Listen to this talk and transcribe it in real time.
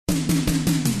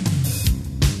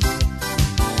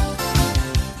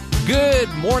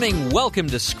morning. Welcome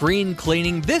to Screen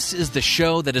Cleaning. This is the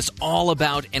show that is all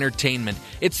about entertainment.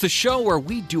 It's the show where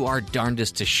we do our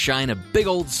darndest to shine a big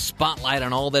old spotlight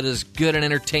on all that is good in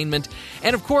entertainment.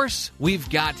 And of course, we've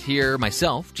got here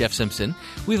myself, Jeff Simpson.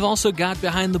 We've also got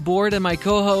behind the board and my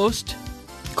co-host,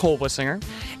 Cole Wissinger.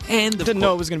 And didn't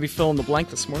know it was going to be fill in the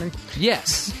blank this morning.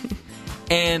 Yes.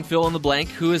 And fill in the blank,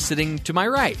 who is sitting to my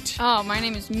right. Oh, my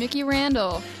name is Mickey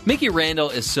Randall. Mickey Randall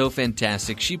is so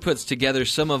fantastic. She puts together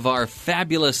some of our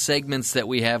fabulous segments that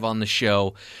we have on the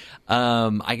show.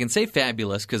 I can say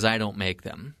fabulous because I don't make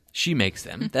them. She makes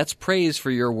them. That's praise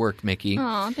for your work, Mickey.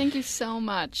 Oh, thank you so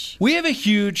much. We have a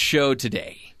huge show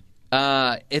today.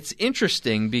 It's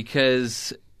interesting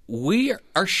because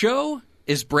our show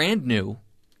is brand new.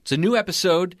 It's a new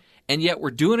episode, and yet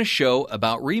we're doing a show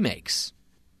about remakes.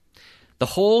 The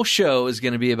whole show is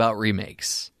going to be about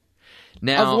remakes.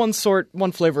 Now, of one sort,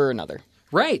 one flavor or another.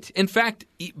 Right. In fact,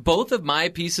 both of my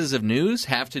pieces of news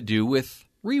have to do with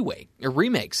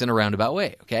remakes in a roundabout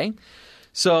way, okay?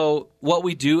 So what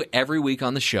we do every week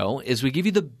on the show is we give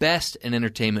you the best in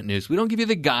entertainment news. We don't give you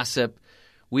the gossip.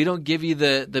 We don't give you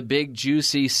the big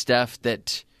juicy stuff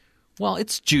that, well,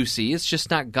 it's juicy. It's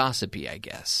just not gossipy, I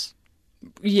guess.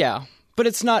 Yeah. But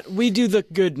it's not, we do the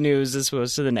good news as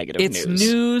opposed to the negative news. It's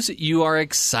news you are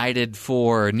excited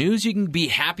for. News you can be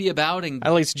happy about. And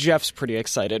at least Jeff's pretty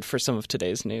excited for some of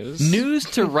today's news. News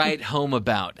to write home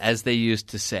about, as they used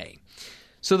to say.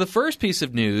 So the first piece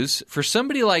of news, for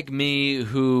somebody like me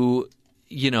who,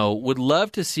 would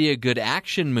love to see a good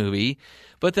action movie,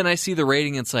 but then I see the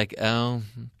rating and it's like, oh,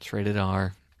 it's rated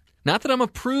R. Not that I'm a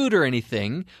prude or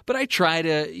anything, but I try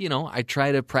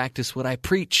to practice what I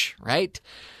preach, right?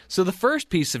 So the first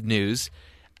piece of news,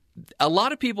 a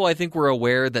lot of people I think were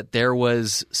aware that there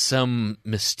was some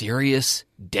mysterious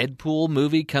Deadpool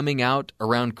movie coming out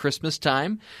around Christmas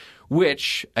time,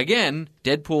 which, again,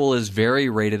 Deadpool is very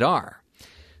rated R.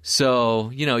 So,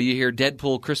 you hear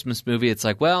Deadpool Christmas movie, it's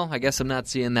like, well, I guess I'm not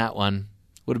seeing that one.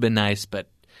 Would have been nice, but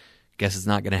I guess it's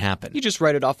not going to happen. You just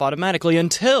write it off automatically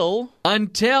until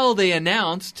they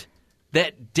announced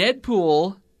that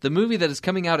Deadpool, the movie that is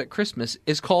coming out at Christmas,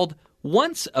 is called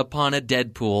Once Upon a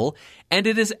Deadpool, and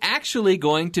it is actually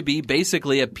going to be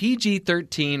basically a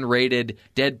PG-13 rated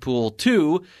Deadpool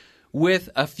 2 with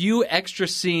a few extra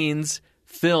scenes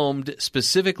filmed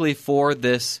specifically for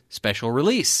this special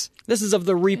release. This is of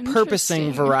the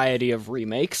repurposing variety of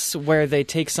remakes, where they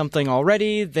take something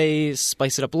already, they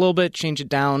spice it up a little bit, change it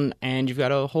down, and you've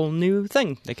got a whole new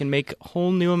thing. They can make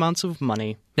whole new amounts of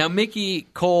money. Now, Mickey,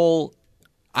 Cole,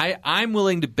 I'm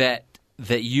willing to bet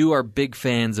that you are big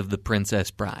fans of The Princess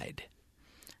Bride.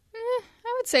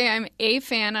 I would say I'm a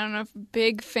fan. I don't know if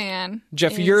big fan.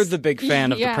 Jeff, you're the big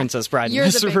fan of The Princess Bride in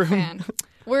this room. You're the big fan.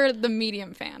 We're the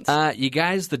medium fans. You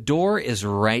guys, the door is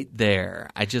right there.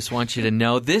 I just want you to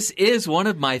know this is one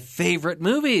of my favorite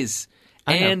movies.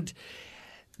 And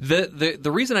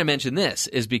the reason I mention this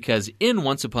is because in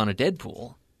Once Upon a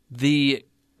Deadpool, the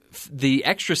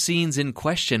extra scenes in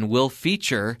question will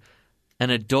feature an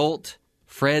adult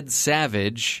Fred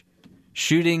Savage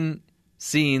shooting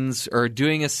scenes or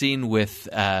doing a scene with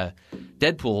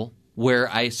Deadpool where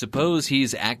I suppose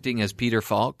he's acting as Peter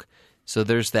Falk. So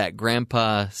there's that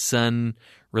grandpa-son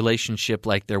relationship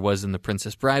like there was in The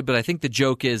Princess Bride. But I think the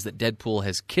joke is that Deadpool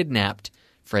has kidnapped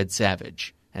Fred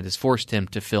Savage and has forced him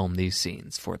to film these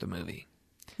scenes for the movie.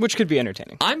 Which could be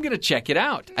entertaining. I'm going to check it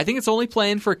out. I think it's only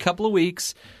playing for a couple of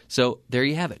weeks. So there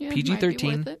you have it. Yeah,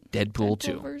 PG-13, Deadpool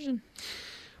 2. Version.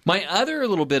 My other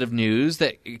little bit of news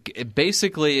that it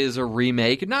basically is a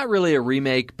remake. Not really a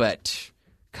remake, but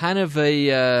kind of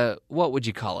a, what would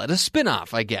you call it? A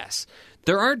spin-off, I guess.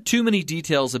 There aren't too many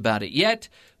details about it yet,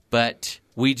 but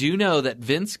we do know that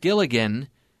Vince Gilligan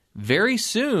very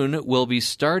soon will be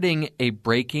starting a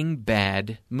Breaking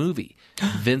Bad movie.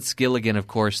 Vince Gilligan, of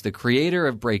course, the creator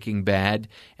of Breaking Bad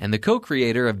and the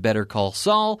co-creator of Better Call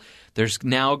Saul. There's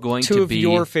now going to be two of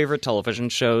your favorite television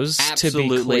shows,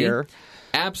 absolutely, to be clear.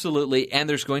 Absolutely, and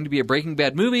there's going to be a Breaking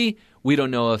Bad movie. We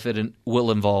don't know if it will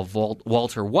involve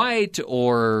Walter White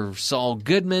or Saul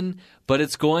Goodman, but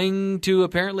it's going to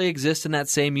apparently exist in that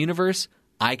same universe.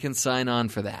 I can sign on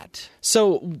for that.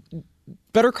 So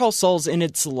Better Call Saul's in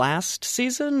its last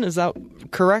season? Is that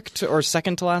correct? Or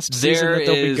second to last season that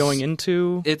they'll be going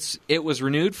into? It was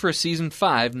renewed for season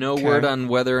 5. No word on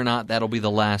whether or not that'll be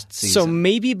the last season. So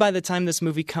maybe by the time this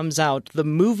movie comes out, the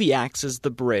movie acts as the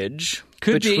bridge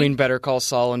between Better Call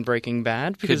Saul and Breaking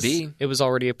Bad. Because it was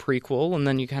already a prequel, and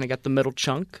then you kind of got the middle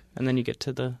chunk, and then you get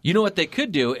to the... You know what they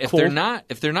could do? If they're not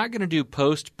going to do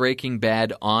post-Breaking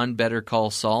Bad on Better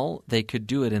Call Saul, they could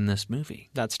do it in this movie.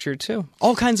 That's true, too.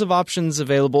 All kinds of options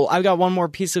available. I've got one more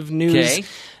piece of news. Okay.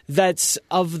 That's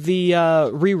of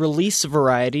the re-release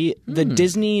variety. The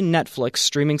Disney Netflix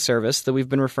streaming service that we've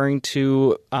been referring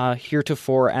to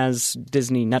heretofore as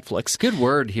Disney Netflix. Good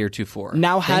word, heretofore.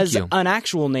 Now has an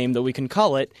actual name that we can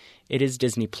call it. It is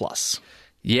Disney Plus.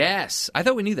 Yes. I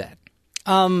thought we knew that.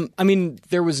 I mean,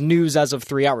 there was news as of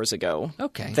 3 hours ago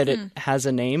that it has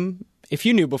a name. If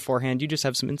you knew beforehand, you just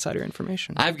have some insider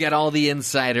information. I've got all the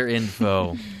insider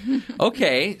info.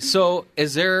 Okay, so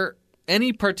is there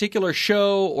any particular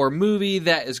show or movie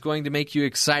that is going to make you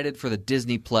excited for the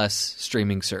Disney Plus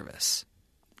streaming service?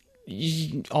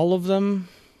 All of them?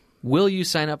 Will you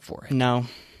sign up for it? No.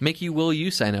 Mickey, will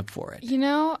you sign up for it? You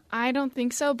know, I don't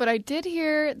think so, but I did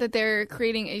hear that they're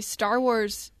creating a Star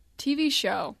Wars TV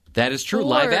show. That is true,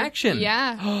 live action.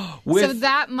 Yeah. So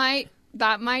that might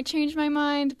change my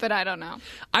mind, but I don't know.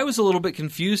 I was a little bit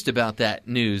confused about that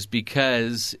news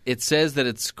because it says that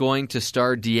it's going to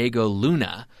star Diego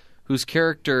Luna, whose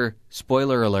character,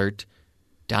 spoiler alert,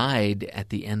 died at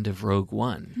the end of Rogue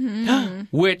One,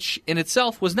 which in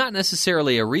itself was not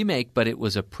necessarily a remake, but it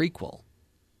was a prequel.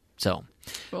 So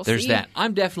there's that.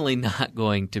 I'm definitely not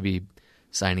going to be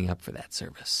signing up for that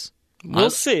service.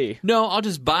 We'll see. No, I'll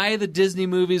just buy the Disney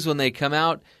movies when they come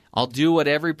out. I'll do what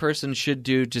every person should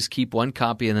do, just keep one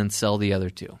copy and then sell the other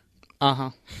two.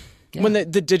 Uh-huh. Yeah. When the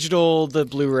digital, the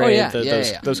Blu-ray,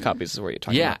 those copies is where you're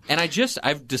talking about. Yeah, and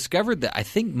I've discovered that I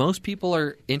think most people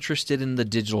are interested in the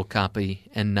digital copy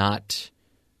and not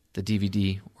the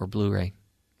DVD or Blu-ray.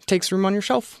 Takes room on your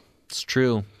shelf. It's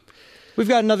true. We've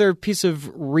got another piece of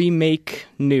remake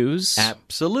news.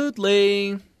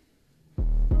 Absolutely. You're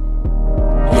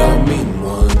a mean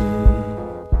one.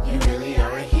 You really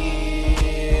are a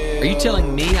hero. Are you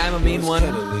telling me I'm a mean one,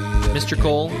 Mr.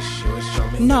 Cole?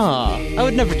 Nah, I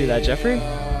would never do that, Jeffrey.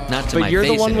 Not to but my face, you're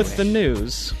the one anyway. with the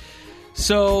news.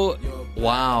 So,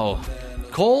 wow.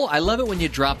 Cole, I love it when you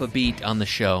drop a beat on the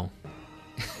show.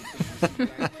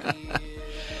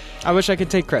 I wish I could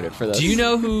take credit for this. Do you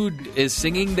know who is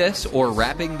singing this or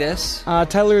rapping this?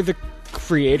 Tyler, the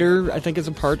Creator, I think, is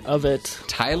a part of it.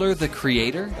 Tyler, the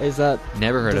Creator? Is that...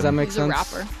 Never heard of him. Does that make He's sense?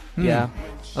 a rapper. Yeah.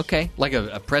 Okay, like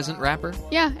a present rapper?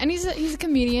 Yeah, and he's a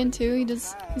comedian, too.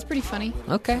 He's pretty funny.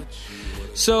 Okay.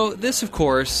 So this, of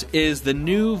course, is the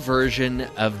new version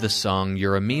of the song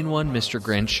You're a Mean One, Mr.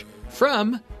 Grinch,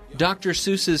 from Dr.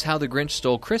 Seuss's How the Grinch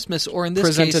Stole Christmas, or in this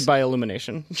Presented case... by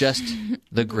Illumination. Just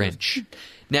The Grinch.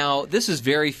 Now, this is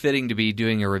very fitting to be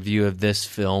doing a review of this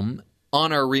film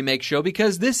on our remake show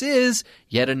because this is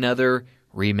yet another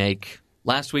remake.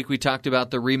 Last week we talked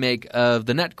about the remake of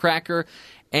The Nutcracker,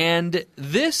 and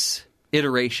this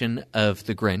iteration of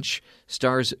The Grinch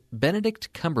stars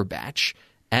Benedict Cumberbatch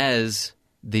as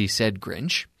the said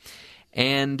Grinch.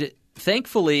 And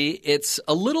thankfully, it's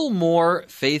a little more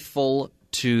faithful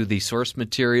to the source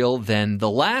material than the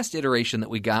last iteration that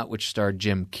we got, which starred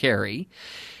Jim Carrey.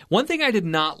 One thing I did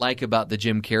not like about the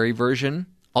Jim Carrey version,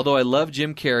 although I love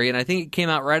Jim Carrey, and I think it came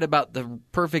out right about the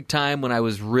perfect time when I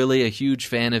was really a huge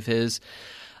fan of his,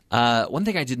 one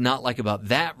thing I did not like about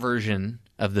that version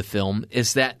of the film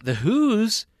is that the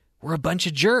Who's were a bunch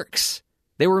of jerks.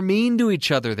 They were mean to each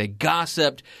other. They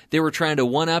gossiped. They were trying to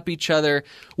one-up each other,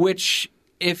 which,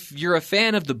 if you're a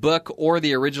fan of the book or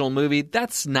the original movie,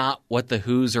 that's not what the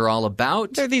Who's are all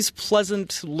about. They're these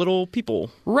pleasant little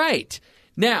people. Right.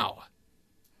 Now,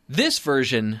 this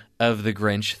version of The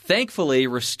Grinch thankfully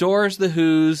restores the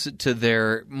Who's to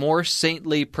their more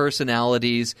saintly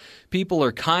personalities. People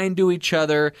are kind to each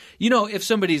other. You know, if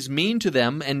somebody's mean to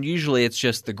them, and usually it's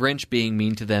just the Grinch being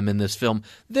mean to them in this film,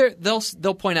 they'll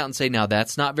point out and say, now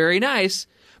that's not very nice,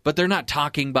 but they're not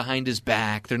talking behind his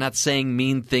back. They're not saying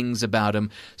mean things about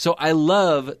him. So I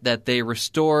love that they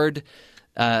restored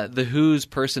the Who's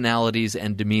personalities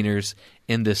and demeanors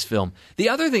in this film. The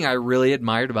other thing I really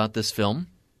admired about this film,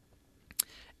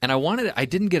 and I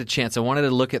didn't get a chance. I wanted to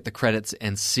look at the credits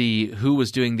and see who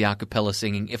was doing the a cappella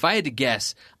singing. If I had to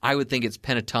guess, I would think it's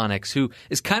Pentatonix, who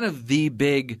is kind of the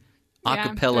big a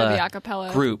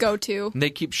cappella group. Go-to. And they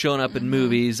keep showing up in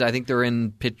movies. I think they're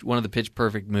in one of the Pitch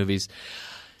Perfect movies.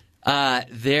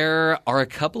 There are a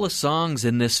couple of songs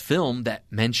in this film that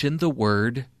mention the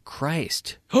word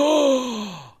Christ.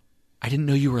 Oh! I didn't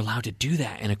know you were allowed to do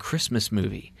that in a Christmas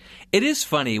movie. It is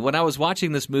funny. When I was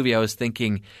watching this movie, I was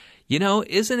thinking, you know,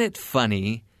 isn't it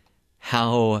funny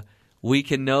how we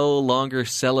can no longer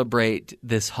celebrate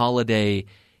this holiday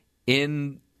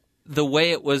in the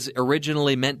way it was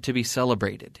originally meant to be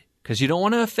celebrated? Because you don't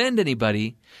want to offend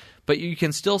anybody, but you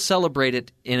can still celebrate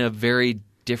it in a very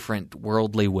different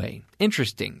worldly way.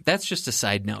 Interesting. That's just a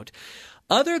side note.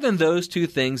 Other than those two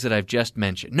things that I've just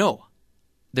mentioned,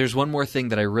 there's one more thing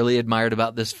that I really admired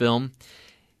about this film.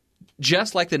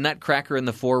 just like the Nutcracker in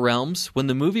the Four Realms, when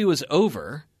the movie was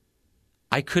over,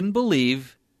 I couldn't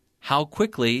believe how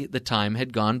quickly the time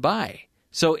had gone by.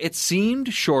 So it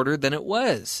seemed shorter than it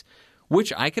was,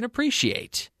 which I can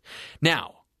appreciate.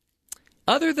 Now,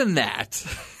 other than that,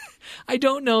 I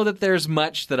don't know that there's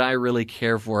much that I really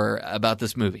care for about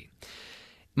this movie.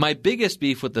 My biggest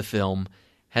beef with the film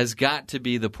has got to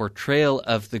be the portrayal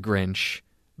of the Grinch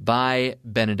by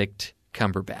Benedict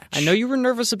Cumberbatch. I know you were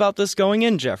nervous about this going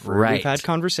in, Jeffrey. Right. We've had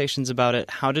conversations about it.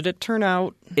 How did it turn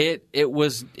out? I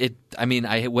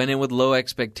went in with low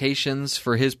expectations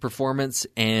for his performance,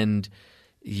 and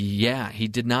yeah, he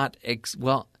did not.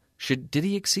 Did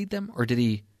he exceed them, or did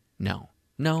he? No.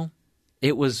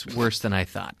 It was worse than I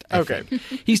thought. Okay.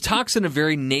 He talks in a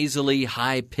very nasally,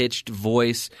 high-pitched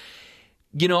voice.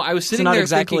 You know, I was sitting there thinking...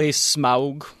 It's not exactly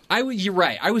Smaug. You're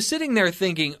right. I was sitting there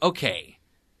thinking, okay,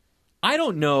 I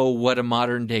don't know what a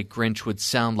modern-day Grinch would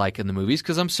sound like in the movies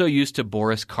because I'm so used to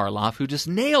Boris Karloff, who just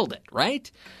nailed it,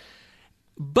 right?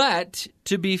 But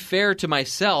to be fair to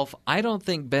myself, I don't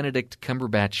think Benedict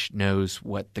Cumberbatch knows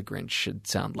what the Grinch should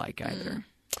sound like either.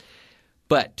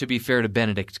 But to be fair to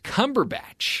Benedict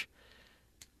Cumberbatch,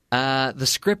 the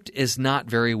script is not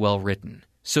very well written.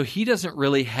 So he doesn't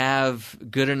really have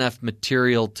good enough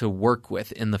material to work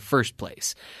with in the first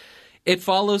place. It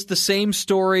follows the same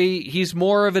story. He's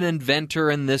more of an inventor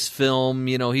in this film.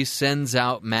 You know, he sends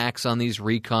out Max on these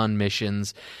recon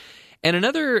missions. And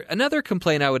another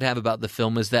complaint I would have about the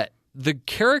film is that the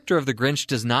character of the Grinch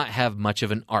does not have much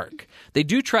of an arc. They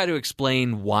do try to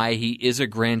explain why he is a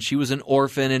Grinch. He was an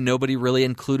orphan and nobody really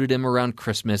included him around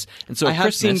Christmas. And so I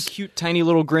have seen cute tiny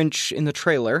little Grinch in the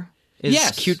trailer.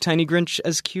 Is cute tiny Grinch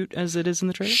as cute as it is in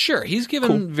the trailer? Sure. He's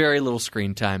given very little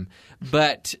screen time.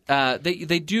 But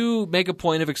they do make a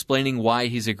point of explaining why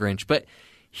he's a Grinch. But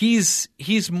he's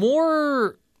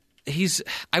more...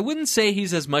 I wouldn't say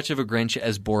he's as much of a Grinch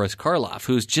as Boris Karloff,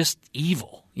 who's just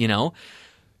evil, you know?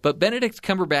 But Benedict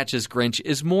Cumberbatch's Grinch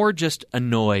is more just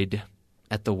annoyed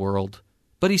at the world.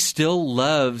 But he still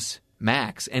loves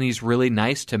Max, and he's really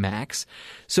nice to Max.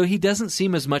 So he doesn't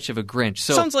seem as much of a Grinch.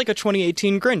 Sounds like a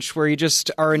 2018 Grinch, where you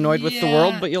just are annoyed with the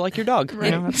world, but you like your dog.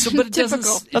 Right. You know? But it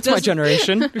doesn't. That's my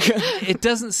generation. It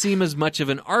doesn't seem as much of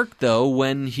an arc, though,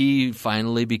 when he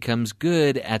finally becomes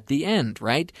good at the end,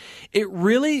 right?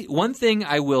 One thing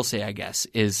I will say, I guess,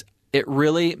 is it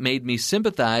really made me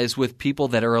sympathize with people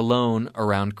that are alone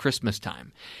around Christmas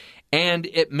time. And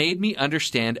it made me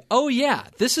understand, oh yeah,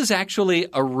 this is actually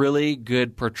a really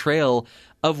good portrayal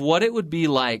of what it would be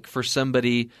like for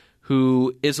somebody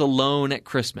who is alone at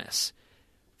Christmas.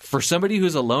 For somebody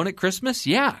who's alone at Christmas,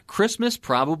 yeah, Christmas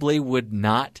probably would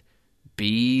not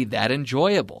be that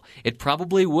enjoyable. It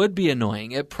probably would be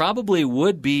annoying. It probably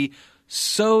would be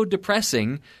so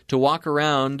depressing to walk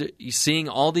around seeing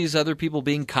all these other people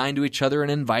being kind to each other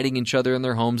and inviting each other in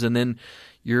their homes, and then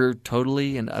you're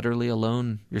totally and utterly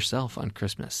alone yourself on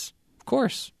Christmas. Of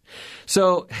course.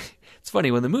 So it's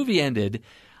funny, when the movie ended,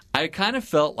 I kind of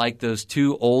felt like those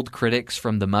two old critics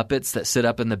from the Muppets that sit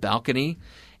up in the balcony.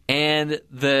 And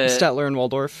Statler and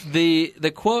Waldorf. The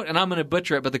quote, and I'm going to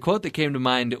butcher it, but the quote that came to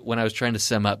mind when I was trying to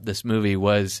sum up this movie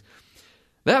was,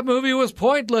 "That movie was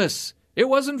pointless. It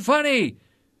wasn't funny.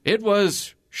 It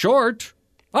was short.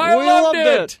 I loved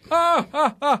it.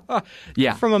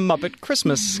 Yeah. From A Muppet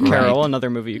Christmas Carol, another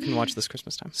movie you can watch this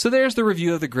Christmas time. So there's the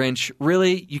review of The Grinch.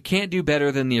 Really, you can't do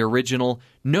better than the original.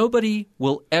 Nobody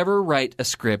will ever write a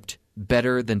script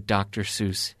better than Dr.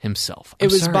 Seuss himself.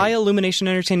 It was by Illumination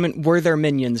Entertainment. Were there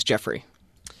minions, Jeffrey?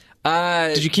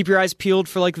 Did you keep your eyes peeled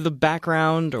for like the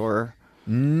background or...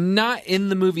 Not in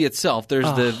the movie itself.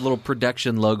 There's the little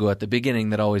production logo at the beginning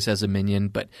that always has a minion,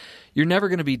 but you're never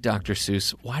going to beat Dr.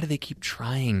 Seuss. Why do they keep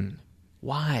trying?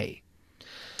 Why?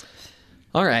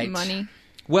 All right. Money.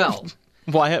 Well...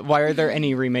 Why are there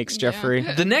any remakes, Jeffrey?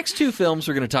 The next two films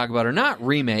we're going to talk about are not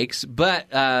remakes, but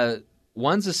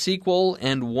one's a sequel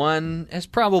and one has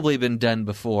probably been done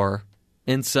before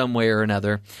in some way or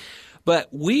another. But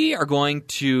we are going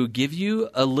to give you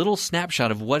a little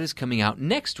snapshot of what is coming out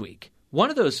next week. One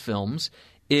of those films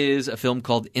is a film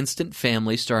called Instant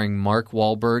Family, starring Mark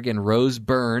Wahlberg and Rose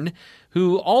Byrne,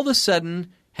 who all of a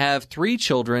sudden have 3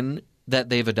 children that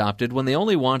they've adopted when they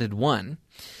only wanted 1.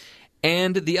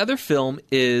 And the other film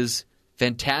is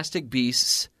Fantastic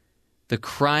Beasts: The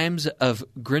Crimes of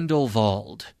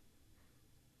Grindelwald.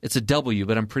 It's a W,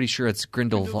 but I'm pretty sure it's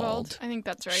Grindelwald. I think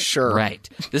that's right. Sure. Right.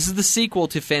 This is the sequel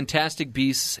to Fantastic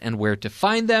Beasts and Where to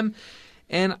Find Them.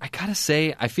 And I gotta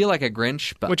say, I feel like a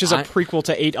Grinch, but which is a prequel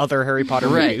to 8 other Harry Potter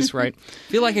movies, right?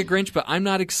 Feel like a Grinch, but I'm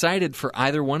not excited for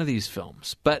either one of these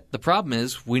films. But the problem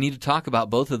is, we need to talk about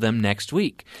both of them next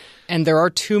week. And there are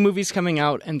 2 movies coming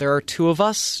out, and there are 2 of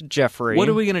us, Jeffrey. What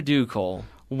are we gonna do, Cole?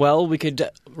 Well, we could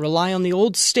rely on the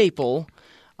old staple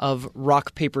of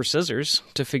rock, paper, scissors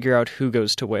to figure out who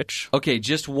goes to which. Okay,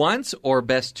 just once or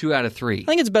best 2 out of 3? I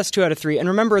think it's best 2 out of 3. And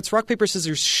remember, it's rock, paper,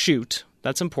 scissors, shoot.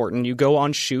 That's important. You go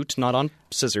on shoot, not on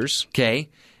scissors. Okay.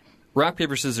 Rock,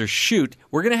 paper, scissors, shoot.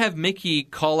 We're going to have Mickey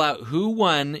call out who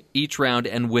won each round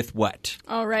and with what.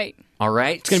 All right. All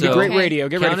right. It's going to be great radio.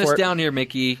 Get ready for it. Count us down here,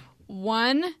 Mickey.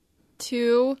 1,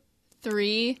 2,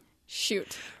 3,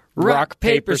 shoot. Rock,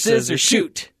 paper, scissors,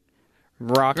 shoot.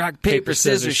 Rock, paper,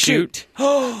 scissors, shoot.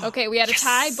 Okay, we had a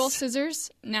tie, both scissors.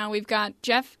 Now we've got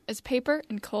Jeff as paper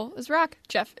and Cole as rock.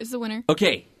 Jeff is the winner.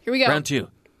 Okay. Here we go. Round 2.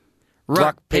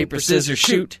 Rock, paper, scissors,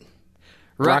 shoot.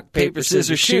 Rock, paper,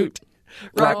 scissors, shoot.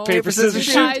 Rock, paper, scissors,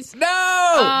 shoot. Ties. No!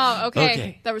 Oh,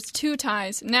 okay. There was 2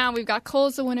 ties. Now we've got Cole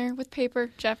as the winner with paper,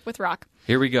 Jeff with rock.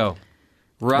 Here we go.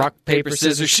 Rock, paper,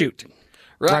 scissors, shoot.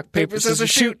 Rock, paper, scissors,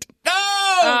 shoot.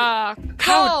 No!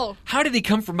 Cole! How did he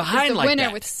come from behind like that? The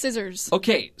winner with scissors.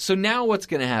 Okay, so now what's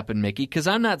going to happen, Mickey? Because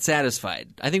I'm not satisfied.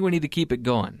 I think we need to keep it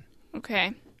going.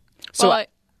 Okay. So, well,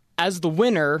 as the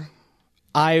winner,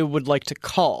 I would like to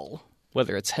call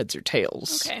whether it's heads or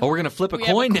tails. Okay. Oh, we're going to flip a we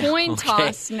coin have a now. coin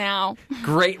toss now.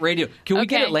 Great radio. Can we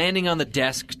get it landing on the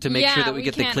desk to make sure that we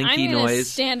get the clinky I'm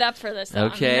noise? Stand up for this.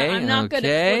 Okay. I'm not good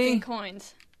at flipping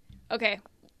coins. Okay.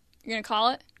 You're going to call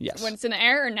it? Yes. When it's in the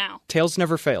air or now? Tails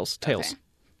never fails. Tails. Okay.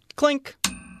 Clink.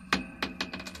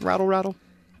 Rattle, rattle.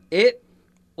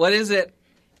 What is it?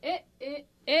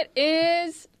 It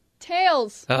is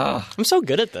tails. I'm so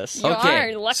good at this. You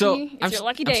are lucky. So it's your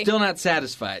lucky day. I'm still not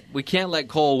satisfied. We can't let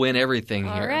Cole win everything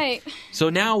here. All right. So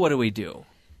now what do we do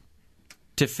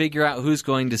to figure out who's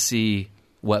going to see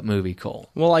what movie, Cole?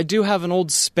 Well, I do have an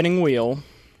old spinning wheel.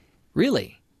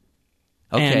 Really?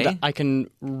 Okay. And I can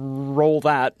roll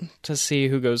that to see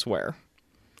who goes where.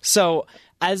 So,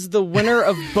 as the winner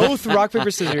of both rock,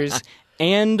 paper, scissors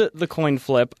and the coin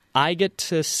flip, I get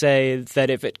to say that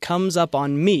if it comes up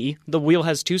on me, the wheel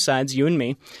has 2 sides, you and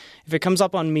me. If it comes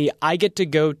up on me, I get to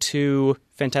go to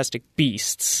Fantastic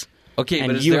Beasts. Okay,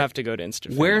 and but you have to go to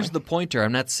Instant Family. Where's the pointer?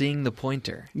 I'm not seeing the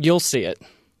pointer. You'll see it.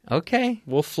 Okay.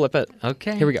 We'll flip it.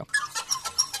 Okay. Here we go.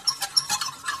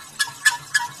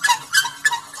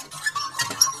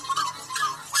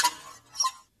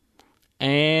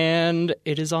 And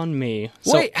it is on me.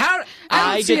 Wait, how?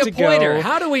 I don't see a pointer.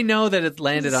 How do we know that it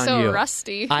landed on you? So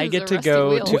rusty. I get to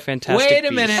go to Fantastic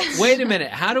Beasts. Wait a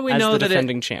minute. How do we know that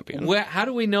defending champion? How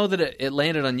do we know that it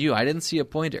landed on you? I didn't see a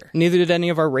pointer. Neither did any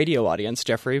of our radio audience,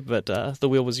 Jeffrey, but the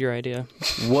wheel was your idea.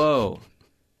 Whoa.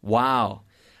 Wow.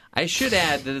 I should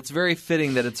add that it's very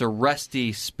fitting that it's a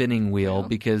rusty spinning wheel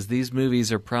because these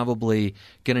movies are probably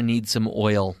going to need some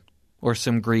oil or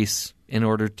some grease in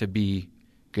order to be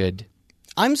good.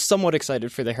 I'm somewhat excited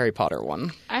for the Harry Potter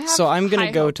one. So I'm going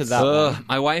to go to that one.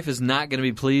 My wife is not going to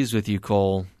be pleased with you,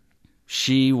 Cole.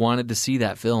 She wanted to see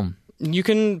that film. You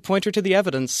can point her to the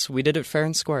evidence. We did it fair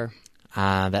and square.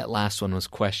 That last one was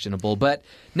questionable. But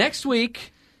next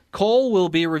week, Cole will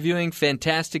be reviewing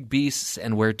Fantastic Beasts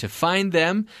and Where to Find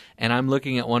Them. And I'm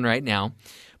looking at one right now.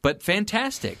 But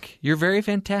fantastic. You're very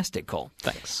fantastic, Cole.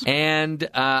 Thanks. And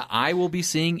I will be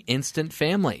seeing Instant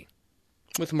Family.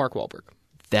 With Mark Wahlberg.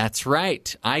 That's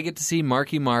right. I get to see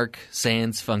Marky Mark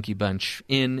sans Funky Bunch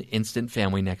in Instant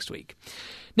Family next week.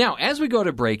 Now, as we go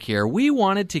to break here, we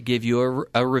wanted to give you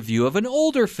a review of an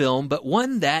older film, but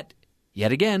one that,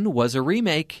 yet again, was a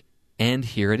remake. And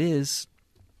here it is.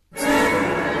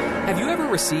 Have you ever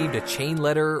received a chain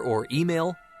letter or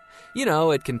email? You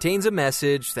know, it contains a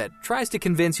message that tries to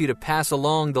convince you to pass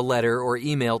along the letter or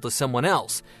email to someone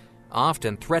else,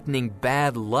 often threatening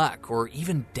bad luck or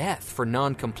even death for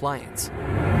non-compliance.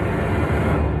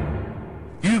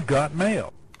 You've got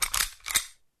mail.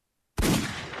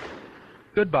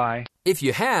 Goodbye. If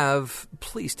you have,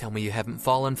 please tell me you haven't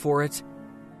fallen for it.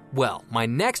 Well, my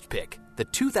next pick, the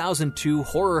 2002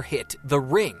 horror hit The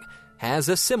Ring, has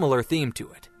a similar theme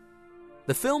to it.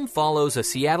 The film follows a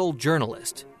Seattle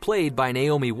journalist, played by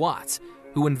Naomi Watts,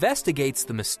 who investigates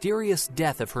the mysterious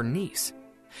death of her niece.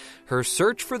 Her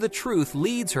search for the truth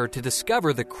leads her to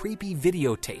discover the creepy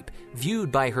videotape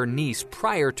viewed by her niece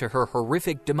prior to her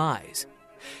horrific demise.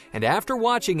 And after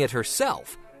watching it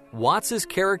herself, Watts'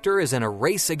 character is in a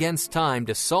race against time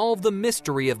to solve the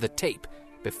mystery of the tape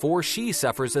before she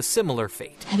suffers a similar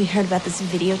fate. Have you heard about this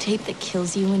videotape that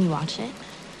kills you when you watch it?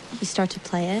 You start to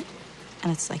play it,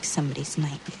 and it's like somebody's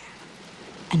nightmare.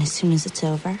 And as soon as it's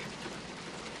over,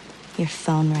 Your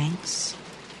phone rings.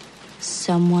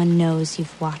 Someone knows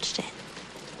you've watched it.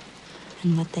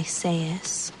 And what they say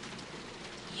is,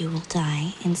 you will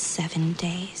die in 7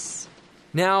 days.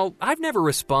 Now, I've never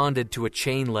responded to a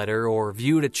chain letter or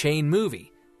viewed a chain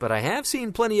movie, but I have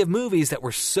seen plenty of movies that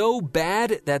were so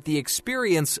bad that the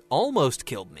experience almost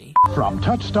killed me. From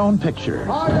Touchstone Pictures.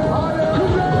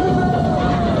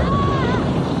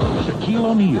 Shaquille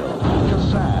O'Neal,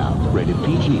 Kassam, rated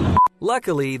PG.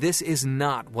 Luckily, this is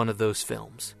not one of those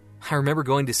films. I remember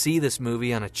going to see this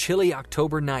movie on a chilly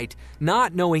October night,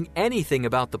 not knowing anything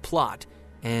about the plot,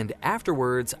 and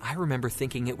afterwards I remember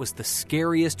thinking it was the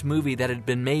scariest movie that had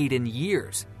been made in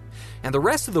years. And the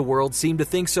rest of the world seemed to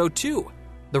think so too.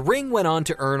 The Ring went on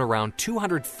to earn around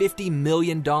 $250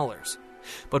 million.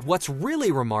 But what's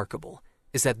really remarkable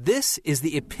is that this is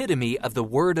the epitome of the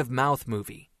word-of-mouth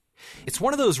movie. It's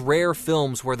one of those rare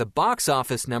films where the box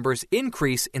office numbers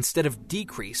increase instead of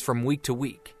decrease from week to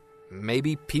week.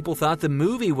 Maybe people thought the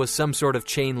movie was some sort of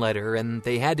chain letter and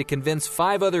they had to convince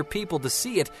 5 other people to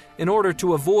see it in order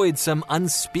to avoid some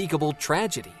unspeakable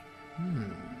tragedy.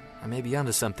 I may be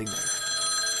onto something there.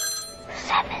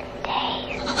 7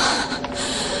 days.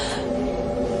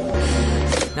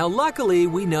 Now, luckily,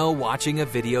 we know watching a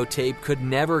videotape could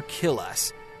never kill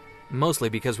us, mostly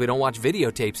because we don't watch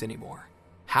videotapes anymore.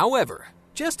 However,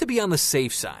 just to be on the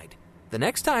safe side, the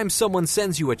next time someone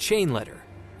sends you a chain letter,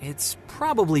 it's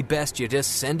probably best you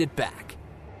just send it back.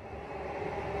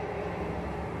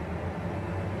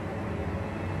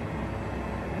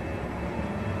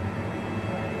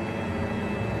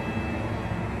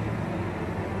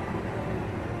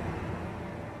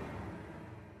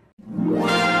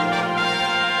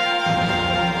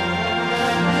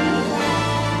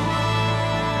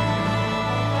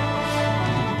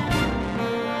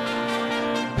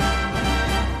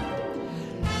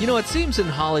 You know, it seems in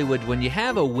Hollywood when you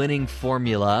have a winning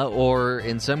formula, or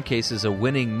in some cases a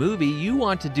winning movie, you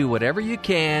want to do whatever you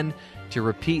can to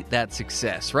repeat that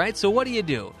success, right? So what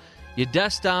do? You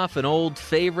dust off an old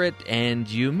favorite and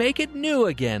you make it new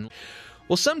again.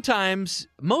 Well, sometimes,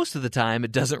 most of the time,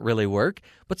 it doesn't really work,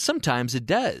 but sometimes it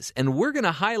does. And we're going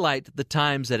to highlight the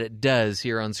times that it does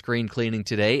here on Screen Cleaning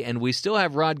today. And we still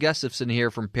have Rod Gustafson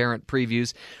here from Parent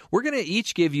Previews. We're going to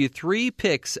each give you 3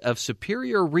 picks of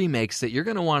superior remakes that you're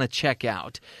going to want to check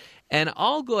out. And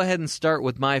I'll go ahead and start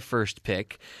with my first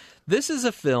pick. This is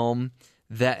a film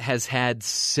that has had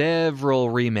several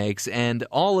remakes, and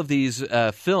all of these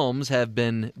films have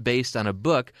been based on a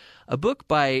book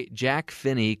by Jack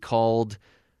Finney called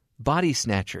Body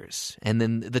Snatchers. And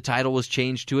then the title was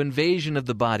changed to Invasion of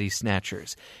the Body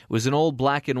Snatchers. It was an old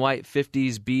black and white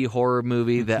 50s B-horror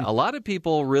movie that a lot of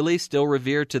people really still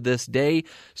revere to this day,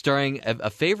 starring a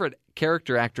favorite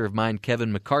character actor of mine,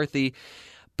 Kevin McCarthy.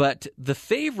 But the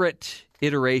favorite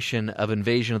iteration of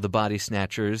Invasion of the Body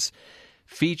Snatchers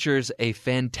features a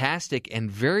fantastic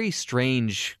and very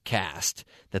strange cast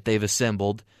that they've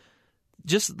assembled.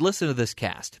 Just listen to this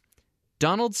cast.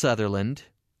 Donald Sutherland,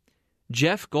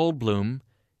 Jeff Goldblum,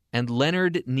 and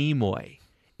Leonard Nimoy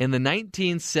in the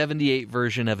 1978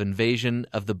 version of Invasion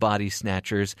of the Body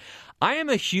Snatchers. I am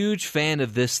a huge fan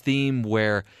of this theme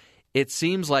where it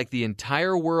seems like the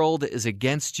entire world is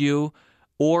against you,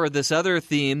 or this other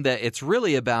theme that it's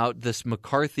really about, this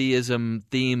McCarthyism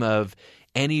theme of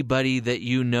anybody that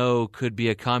you know could be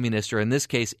a communist, or in this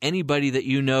case, anybody that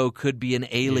you know could be an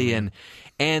alien.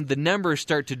 And the numbers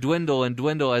start to dwindle and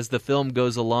dwindle as the film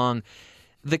goes along.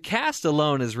 The cast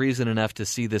alone is reason enough to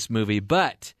see this movie,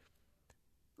 but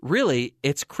really,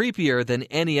 it's creepier than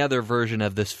any other version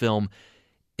of this film.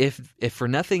 If for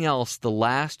nothing else, the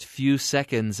last few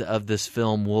seconds of this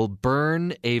film will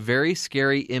burn a very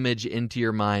scary image into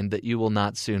your mind that you will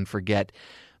not soon forget.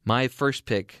 My first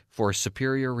pick for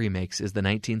superior remakes is the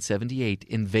 1978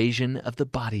 Invasion of the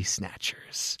Body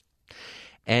Snatchers.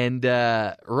 And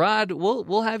Rod,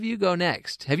 we'll have you go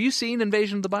next. Have you seen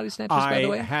Invasion of the Body Snatchers, by the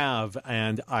way? I have,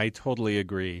 and I totally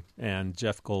agree. And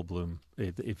Jeff Goldblum,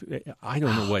 I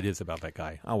don't know what it is about that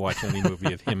guy. I'll watch any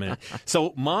movie of him in it.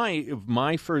 So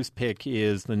my first pick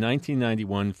is the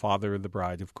 1991 Father of the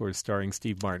Bride, of course, starring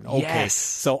Steve Martin. Okay, yes.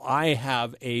 So I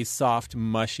have a soft,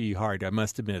 mushy heart. I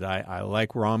must admit, I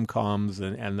like rom-coms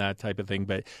and that type of thing.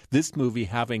 But this movie,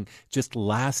 having just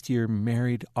last year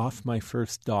married off my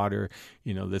first daughter,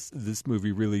 you know, this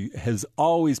movie really has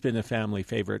always been a family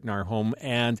favorite in our home.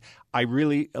 And I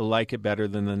really like it better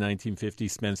than the 1950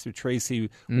 Spencer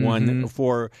Tracy one.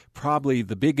 For probably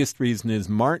the biggest reason is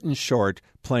Martin Short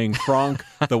playing Frank,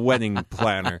 the wedding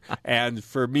planner. And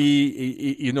for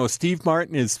me, Steve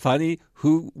Martin is funny.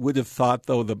 Who would have thought,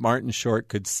 though, that Martin Short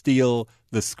could steal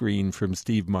the screen from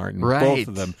Steve Martin? Right. Both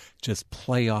of them just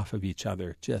play off of each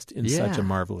other just in such a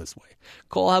marvelous way.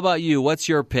 Cole, how about you? What's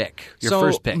your pick? Your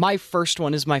first pick? My first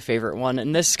one is my favorite one,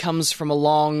 and this comes from a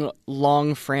long,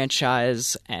 long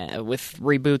franchise with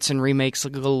reboots and remakes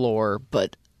galore,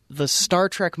 but the Star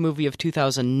Trek movie of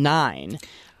 2009,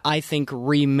 I think,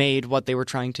 remade what they were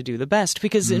trying to do the best.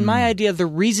 Because in my idea, the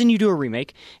reason you do a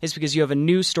remake is because you have a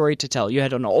new story to tell. You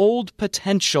had an old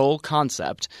potential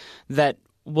concept that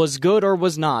was good or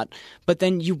was not, but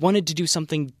then you wanted to do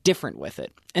something different with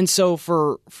it. And so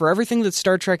for everything that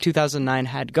Star Trek 2009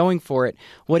 had going for it,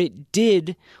 what it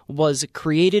did was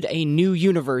created a new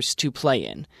universe to play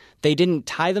in. They didn't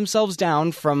tie themselves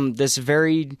down from this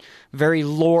very, very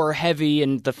lore heavy,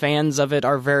 and the fans of it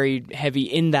are very heavy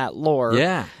in that lore.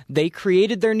 Yeah. They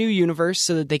created their new universe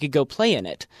so that they could go play in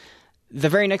it. The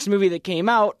very next movie that came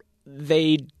out,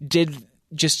 they did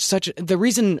just the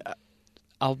reason...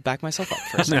 I'll back myself up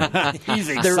for a second. He's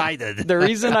excited. The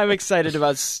reason I'm excited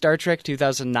about Star Trek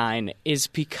 2009 is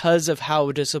because of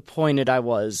how disappointed I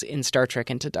was in Star Trek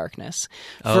Into Darkness.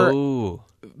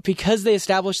 Because they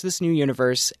established this new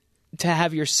universe, to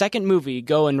have your second movie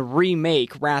go and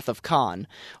remake Wrath of Khan,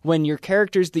 when your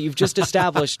characters that you've just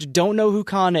established don't know who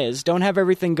Khan is, don't have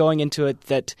everything going into it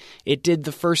that it did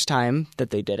the first time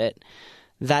that they did it.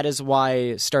 That is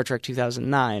why Star Trek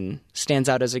 2009 stands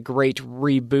out as a great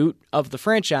reboot of the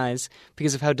franchise,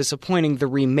 because of how disappointing the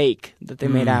remake that they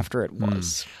made after it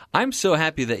was. I'm so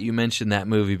happy that you mentioned that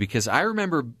movie, because I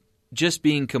remember just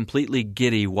being completely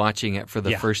giddy watching it for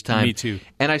the first time. Me too.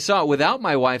 And I saw it without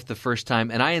my wife the first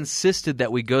time, and I insisted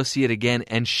that we go see it again,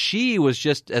 and she was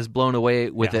just as blown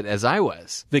away with it as I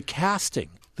was. The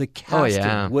casting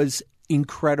yeah. was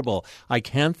incredible. I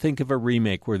can't think of a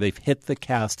remake where they've hit the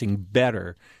casting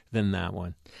better than that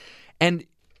one. And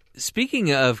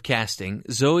speaking of casting,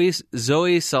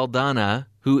 Zoe Saldana,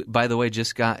 who, by the way,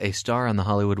 just got a star on the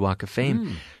Hollywood Walk of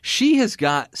Fame, she has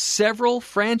got several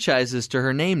franchises to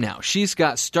her name now. She's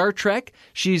got Star Trek,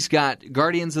 she's got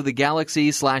Guardians of the Galaxy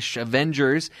 /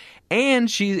 Avengers, and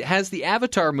she has the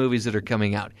Avatar movies that are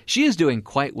coming out. She is doing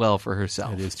quite well for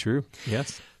herself. That is true,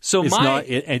 yes. So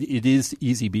it is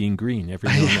easy being green every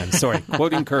now and then. Sorry,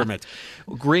 quoting Kermit.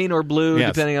 Green or blue,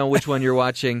 yes. Depending on which one you're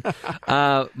watching.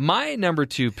 My number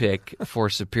 2 pick for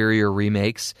superior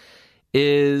remakes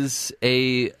is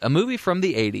a movie from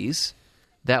the 80s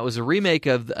that was a remake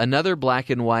of another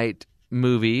black and white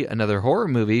movie, another horror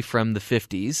movie from the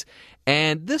 50s.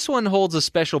 And this one holds a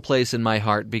special place in my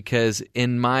heart because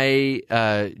in my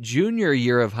junior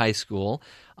year of high school,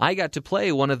 I got to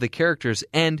play one of the characters,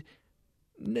 and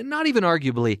not even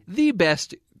arguably the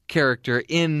best character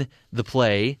in the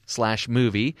play /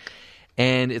 movie.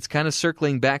 And it's kind of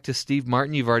circling back to Steve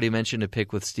Martin. You've already mentioned a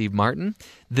pick with Steve Martin.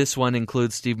 This one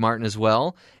includes Steve Martin as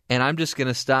well. And I'm just going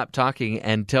to stop talking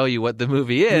and tell you what the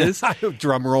movie is.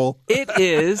 Drum roll. It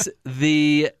is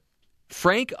the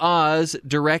Frank Oz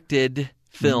directed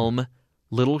film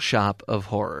Little Shop of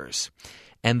Horrors.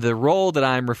 And the role that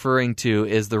I'm referring to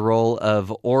is the role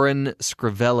of Oren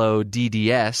Scrivello,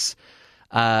 DDS,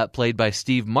 played by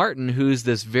Steve Martin, who's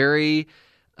this very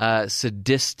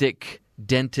sadistic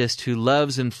dentist who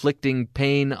loves inflicting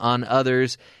pain on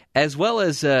others, as well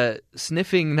as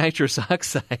sniffing nitrous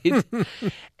oxide.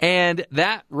 And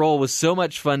that role was so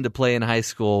much fun to play in high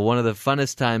school, one of the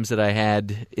funnest times that I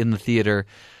had in the theater.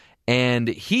 And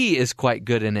he is quite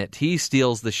good in it. He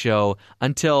steals the show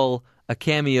until a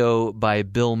cameo by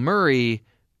Bill Murray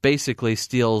basically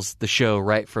steals the show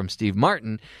right from Steve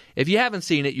Martin. If you haven't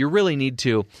seen it, you really need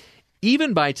to.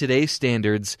 Even by today's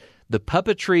standards, the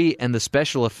puppetry and the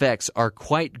special effects are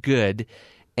quite good.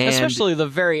 And especially the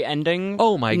very ending.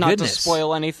 Oh, my not goodness. Not to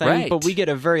spoil anything, right. But we get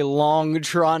a very long,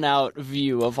 drawn-out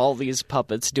view of all these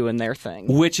puppets doing their thing.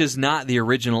 Which is not the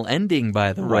original ending,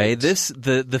 by the way.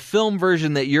 The film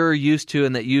version that you're used to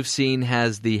and that you've seen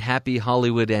has the Happy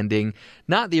Hollywood ending,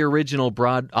 not the original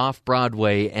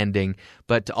off-Broadway ending,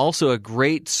 but also a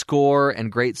great score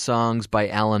and great songs by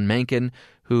Alan Menken,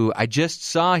 who I just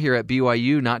saw here at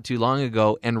BYU not too long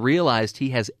ago and realized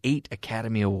he has 8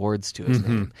 Academy Awards to his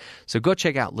name. So go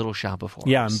check out Little Shop of Horrors.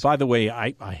 Yeah, and by the way,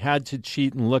 I had to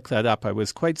cheat and look that up. I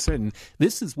was quite certain.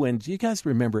 This is when, do you guys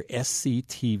remember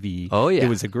SCTV? Oh, yeah. It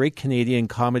was a great Canadian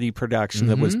comedy production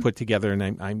that was put together,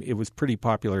 and it was pretty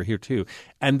popular here, too.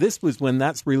 And this was when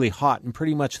that's really hot, and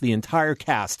pretty much the entire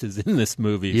cast is in this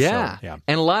movie. Yeah, so, yeah.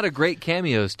 And a lot of great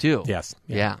cameos, too. Yes.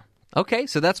 Yeah. Okay,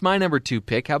 so that's my number 2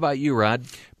 pick. How about you, Rod?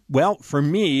 Well, for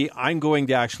me, I'm going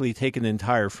to actually take an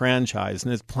entire franchise,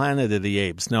 and it's Planet of the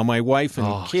Apes. Now, my wife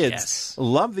and kids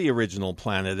love the original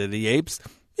Planet of the Apes.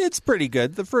 It's pretty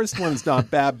good. The first one's not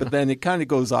bad, but then it kind of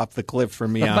goes off the cliff for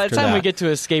me after that. By the time we get to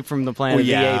Escape from the Planet of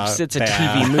the Apes, it's a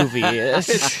TV movie.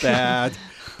 It's bad.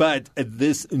 But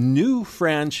this new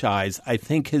franchise, I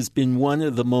think, has been one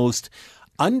of the most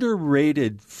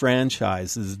underrated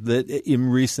franchises that in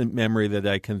recent memory that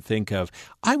I can think of.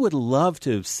 I would love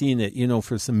to have seen it,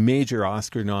 for some major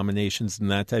Oscar nominations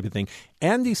and that type of thing.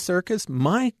 Andy Serkis,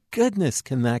 my goodness,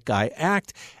 can that guy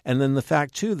act? And then the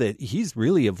fact, too, that he's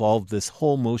really evolved this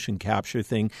whole motion capture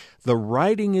thing. The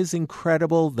writing is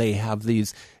incredible. They have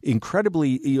these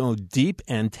incredibly, deep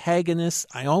antagonists.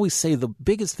 I always say the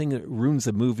biggest thing that ruins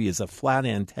a movie is a flat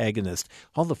antagonist.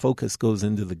 All the focus goes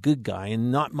into the good guy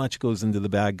and not much goes into the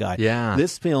bad guy. Yeah.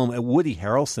 This film, Woody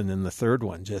Harrelson in the third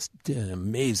one just did an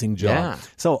amazing job. Yeah.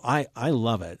 So I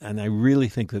love it. And I really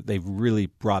think that they've really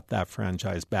brought that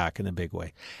franchise back in a big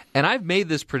way. And I've made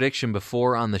this prediction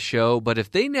before on the show, but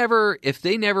if they never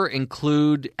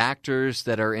include actors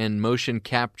that are in motion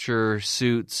capture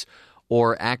suits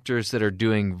or actors that are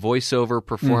doing voiceover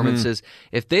performances,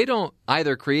 if they don't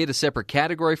either create a separate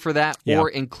category for that or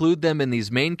include them in these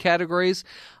main categories,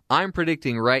 I'm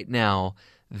predicting right now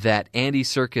that Andy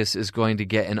Serkis is going to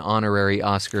get an honorary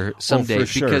Oscar someday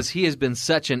because he has been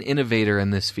such an innovator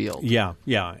in this field. Yeah.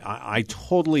 I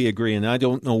totally agree, and I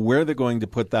don't know where they're going to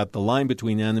put that. The line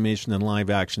between animation and live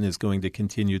action is going to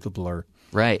continue to blur.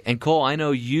 Right. And Cole, I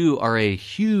know you are a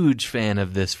huge fan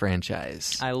of this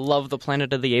franchise. I love the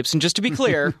Planet of the Apes. And just to be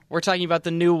clear, we're talking about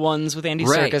the new ones with Andy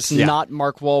Right. Serkis, Yeah. not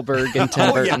Mark Wahlberg and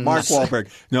Tim Burton. Mark Wahlberg.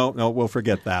 No, we'll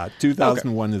forget that.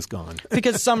 2001 is gone.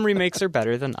 Because some remakes are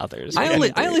better than others. I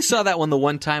only saw that one the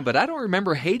one time, but I don't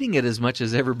remember hating it as much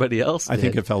as everybody else did. I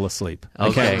think it fell asleep.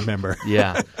 Okay. I can't remember.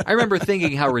 Yeah. I remember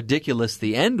thinking how ridiculous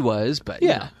the end was, but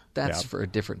that's for a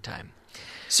different time.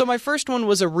 So my first one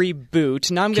was a reboot.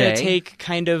 Now I'm going to take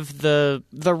kind of the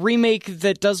remake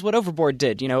that does what Overboard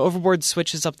did. Overboard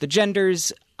switches up the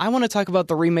genders. I want to talk about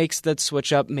the remakes that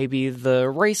switch up maybe the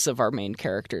race of our main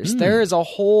characters. There is a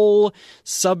whole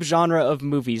subgenre of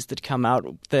movies that come out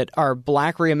that are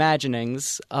black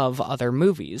reimaginings of other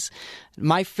movies.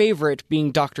 My favorite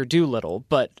being Dr. Dolittle,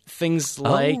 but things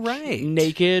like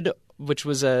Naked, which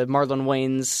was a Marlon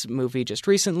Wayans movie just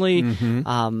recently,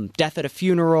 Death at a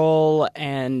Funeral,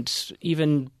 and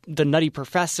even The Nutty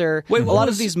Professor. Wait, a lot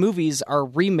of these movies are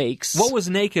remakes. What was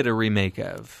Naked a remake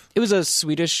of? It was a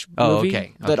Swedish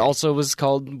movie that also was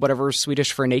called whatever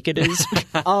Swedish for naked is.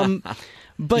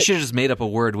 But you should have just made up a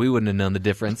word. We wouldn't have known the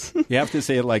difference. You have to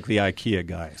say it like the IKEA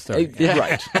guy. Sorry.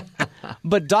 Right.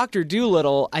 But Dr.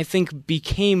 Dolittle, I think,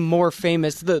 became more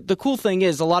famous. The cool thing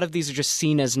is a lot of these are just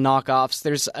seen as knockoffs.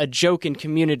 There's a joke in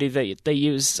Community that they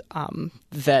use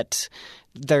that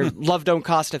their Love Don't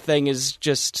Cost a Thing is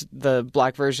just the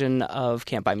black version of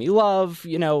Can't Buy Me Love,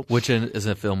 Which is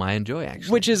a film I enjoy,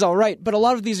 actually. Which is all right, but a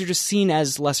lot of these are just seen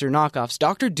as lesser knockoffs.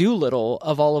 Dr. Dolittle,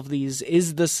 of all of these,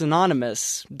 is the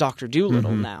synonymous Dr.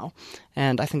 Dolittle now,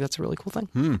 and I think that's a really cool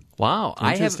thing. Wow.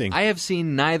 I have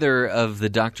seen neither of the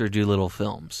Dr. Dolittle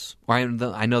films. Or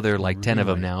I know there are like 10 of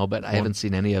them now, but I haven't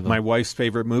seen any of them. My wife's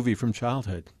favorite movie from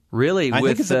childhood. Really? I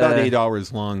think it's about 8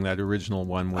 hours long, that original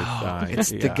one with... it's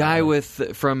the guy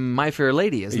from My Fair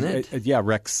Lady, isn't it? Yeah,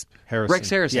 Rex Harrison. Rex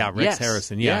Harrison. Yeah, Rex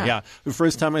Harrison. Yeah. The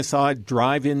first time I saw it,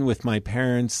 drive-in with my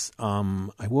parents,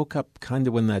 I woke up kind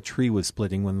of when that tree was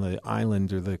splitting, when the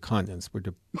island or the continents were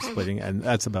splitting, and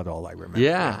that's about all I remember.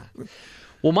 Yeah.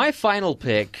 Well, my final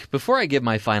pick, before I give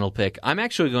my final pick, I'm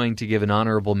actually going to give an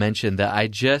honorable mention that I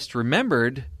just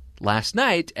remembered last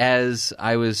night as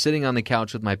I was sitting on the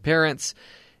couch with my parents,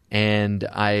 and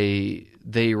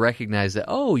they recognized that,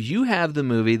 you have the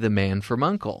movie The Man from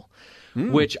U.N.C.L.E.,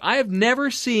 which I have never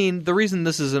seen. The reason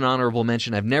this is an honorable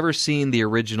mention, I've never seen the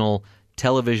original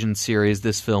television series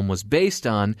this film was based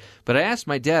on, but I asked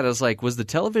my dad, I was like, was the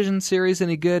television series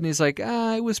any good? And he's like,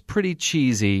 it was pretty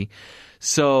cheesy.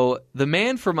 So The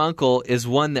Man from U.N.C.L.E. is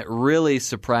one that really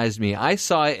surprised me. I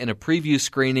saw it in a preview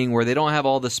screening where they don't have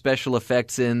all the special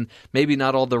effects in, maybe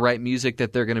not all the right music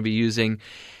that they're going to be using.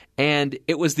 And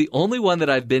it was the only one that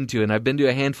I've been to, and I've been to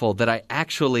a handful, that I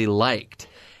actually liked.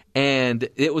 And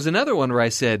it was another one where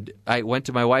I went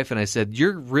to my wife and I said,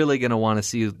 you're really going to want to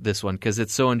see this one because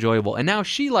it's so enjoyable. And now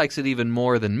she likes it even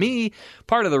more than me.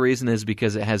 Part of the reason is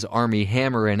because it has Armie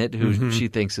Hammer in it, who she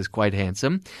thinks is quite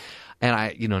handsome.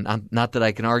 And not that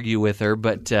I can argue with her,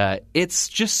 but it's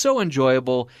just so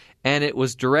enjoyable. And it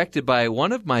was directed by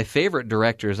one of my favorite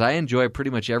directors. I enjoy pretty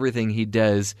much everything he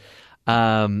does.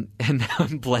 And now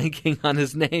I'm blanking on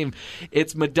his name.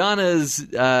 It's Madonna's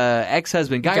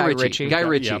ex-husband, Guy Ritchie. Guy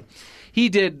Ritchie. Yep. He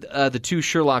did the 2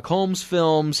 Sherlock Holmes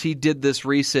films. He did this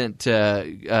recent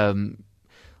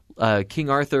King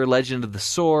Arthur, Legend of the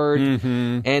Sword,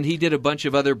 and he did a bunch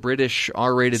of other British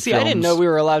R-rated films. I didn't know we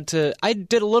were allowed to. I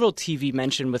did a little TV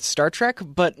mention with Star Trek,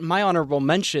 but my honorable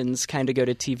mentions kind of go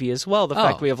to TV as well. The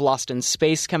fact we have Lost in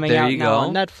Space coming out now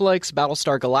on Netflix,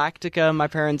 Battlestar Galactica. My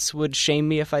parents would shame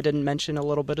me if I didn't mention a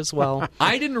little bit as well.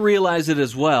 I didn't realize it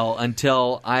as well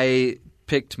until I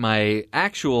picked my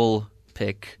actual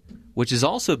pick, which is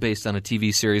also based on a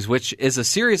TV series, which is a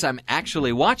series I'm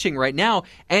actually watching right now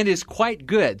and is quite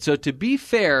good. So to be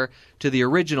fair to the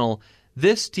original,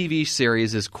 this TV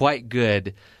series is quite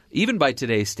good, even by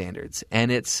today's standards,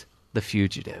 and it's The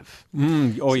Fugitive.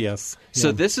 Oh, yes.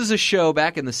 So this is a show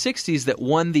back in the 60s that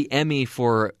won the Emmy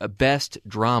for Best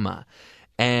Drama.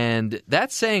 And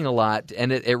that's saying a lot,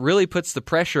 and it really puts the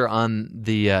pressure on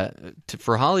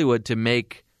for Hollywood to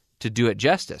do it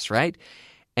justice, right?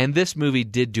 And this movie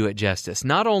did do it justice.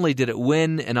 Not only did it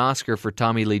win an Oscar for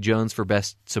Tommy Lee Jones for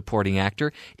Best Supporting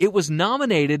Actor, it was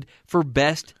nominated for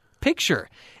Best Picture.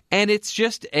 And it's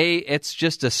just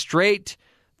a straight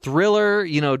thriller,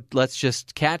 let's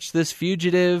just catch this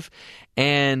fugitive,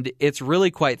 and it's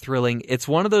really quite thrilling. It's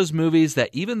one of those movies that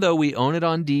even though we own it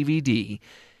on DVD,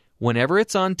 whenever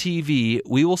it's on TV,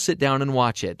 we will sit down and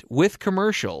watch it with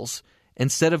commercials.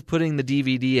 Instead of putting the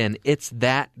DVD in, it's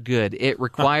that good. It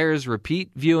requires repeat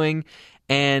viewing,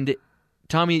 and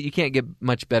Tommy, you can't get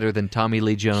much better than Tommy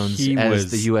Lee Jones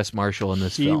as the U.S. Marshal in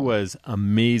this film. He was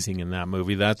amazing in that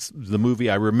movie. That's the movie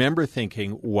I remember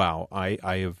thinking, wow,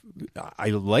 I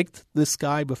liked this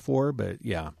guy before, but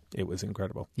yeah, it was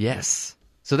incredible. Yes.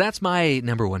 So that's my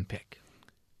number 1 pick.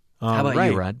 How about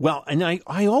you, Rod? Well, and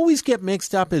I always get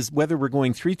mixed up as whether we're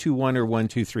going 3, 2, 1 or 1,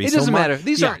 2, 3. It doesn't matter.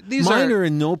 These mine are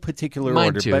in no particular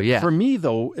order. Too, but yeah. for me,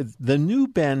 though, the new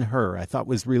Ben-Hur I thought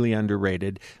was really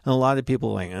underrated. And a lot of people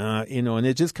were like, and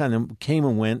it just kind of came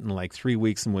and went in like 3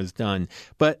 weeks and was done.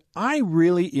 But I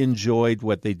really enjoyed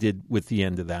what they did with the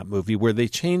end of that movie, where they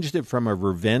changed it from a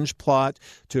revenge plot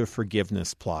to a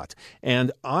forgiveness plot.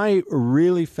 And I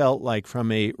really felt like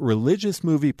from a religious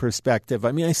movie perspective,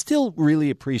 I still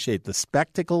really appreciate the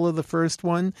spectacle of the first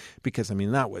one, because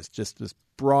that was just this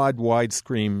broad,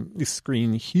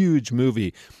 widescreen, huge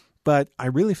movie. But I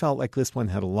really felt like this one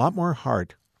had a lot more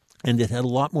heart, and it had a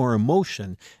lot more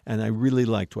emotion, and I really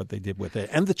liked what they did with it.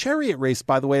 And the chariot race,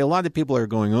 by the way, a lot of people are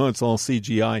going, it's all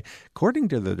CGI. According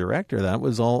to the director, that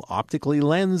was all optically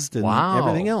lensed and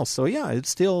everything else. So yeah, it's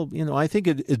still, I think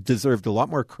it deserved a lot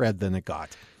more cred than it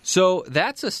got. So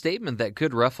that's a statement that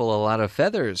could ruffle a lot of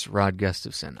feathers, Rod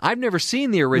Gustafson. I've never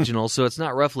seen the original, so it's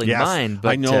not ruffling mine. But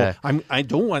I know.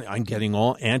 I'm getting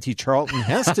all anti-Charlton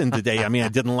Heston today. I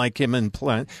didn't like him in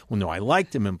I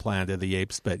liked him in Planet of the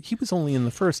Apes, but he was only in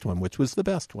the first one, which was the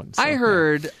best one. So, I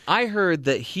heard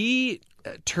that he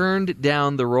turned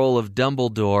down the role of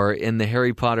Dumbledore in the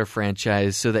Harry Potter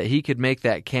franchise so that he could make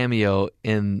that cameo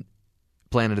in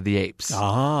Planet of the Apes.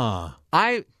 Ah.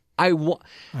 I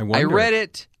read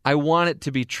it. I want it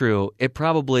to be true. It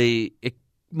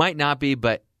might not be,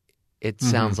 but it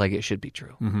sounds like it should be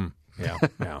true. Mm-hmm.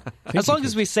 Yeah. As long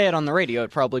as we say it on the radio,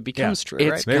 it probably becomes true,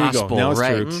 right? It's gospel, now it's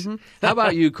right? true. Mm-hmm. How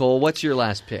about you, Cole? What's your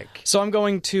last pick? So I'm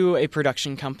going to a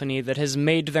production company that has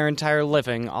made their entire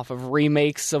living off of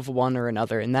remakes of one or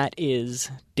another, and that is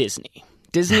Disney.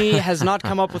 Disney has not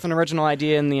come up with an original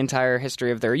idea in the entire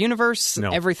history of their universe.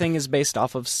 No. Everything is based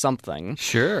off of something.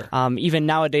 Sure. Even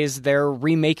nowadays, they're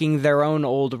remaking their own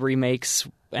old remakes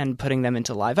and putting them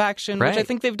into live action, which I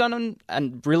think they've done a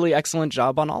really excellent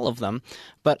job on all of them.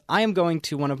 But I am going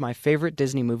to one of my favorite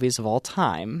Disney movies of all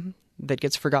time that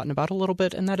gets forgotten about a little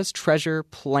bit, and that is Treasure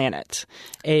Planet,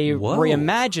 a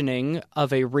reimagining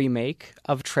of a remake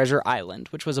of Treasure Island,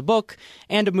 which was a book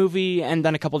and a movie and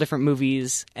then a couple different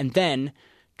movies, and then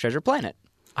Treasure Planet.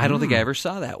 I don't think I ever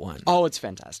saw that one. Oh, it's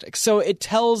fantastic. So it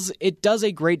does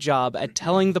a great job at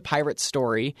telling the pirate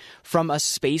story from a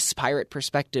space pirate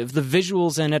perspective. The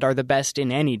visuals in it are the best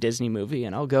in any Disney movie,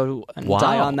 and I'll go and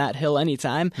die on that hill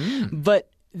anytime.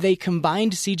 But they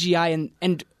combined CGI,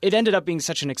 and it ended up being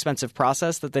such an expensive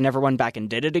process that they never went back and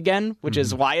did it again, which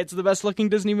is why it's the best-looking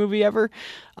Disney movie ever.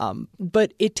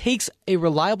 But it takes a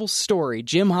reliable story,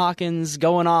 Jim Hawkins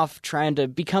going off trying to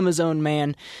become his own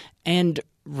man, and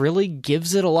really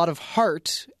gives it a lot of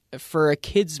heart for a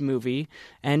kids' movie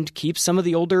and keeps some of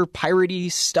the older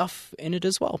piratey stuff in it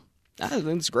as well. I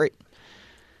think it's great.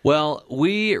 Well,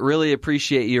 we really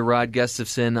appreciate you, Rod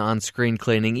Gustafson, on Screen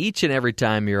Cleaning each and every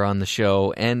time you're on the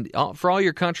show, and for all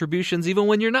your contributions, even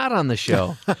when you're not on the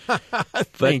show.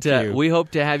 Thank you. We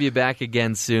hope to have you back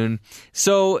again soon.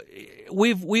 So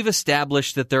we've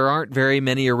established that there aren't very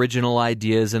many original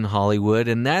ideas in Hollywood,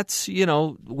 and that's,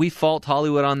 we fault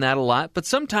Hollywood on that a lot, but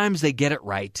sometimes they get it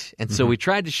right. And so we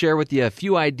tried to share with you a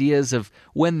few ideas of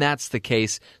when that's the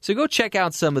case. So go check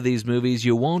out some of these movies.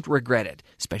 You won't regret it,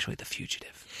 especially The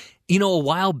Fugitive. A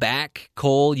while back,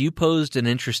 Cole, you posed an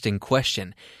interesting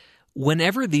question.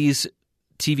 Whenever these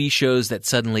TV shows that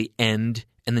suddenly end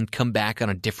and then come back on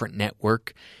a different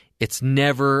network, it's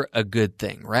never a good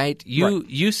thing, right?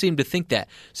 You seem to think that.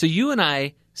 So you and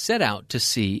I set out to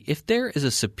see if there is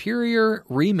a superior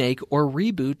remake or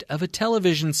reboot of a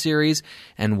television series,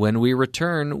 and when we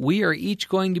return, we are each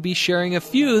going to be sharing a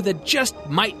few that just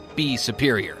might be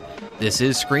superior. This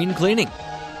is Screen Cleaning.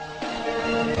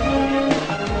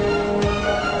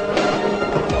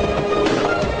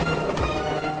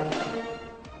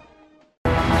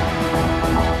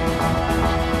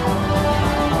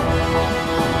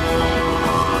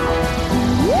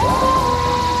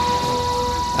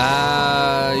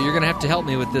 You're going to have to help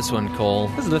me with this one, Cole.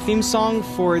 This is the theme song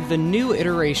for the new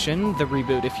iteration, the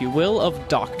reboot, if you will, of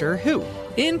Doctor Who.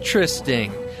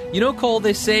 Interesting. Cole,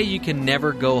 they say you can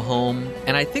never go home,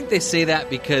 and I think they say that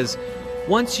because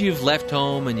once you've left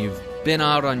home and you've been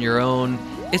out on your own,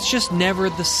 it's just never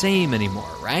the same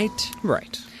anymore, right?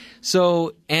 Right.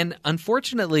 So, and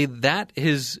unfortunately, that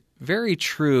is very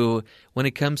true when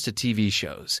it comes to TV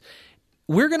shows.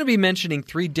 We're going to be mentioning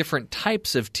 3 different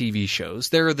types of TV shows.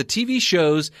 There are the TV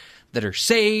shows that are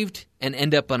saved and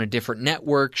end up on a different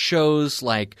network, shows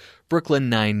like Brooklyn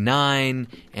Nine-Nine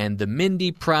and The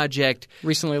Mindy Project.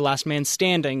 Recently, Last Man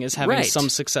Standing is having some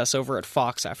success over at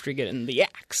Fox after getting the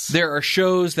axe. There are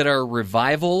shows that are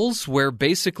revivals where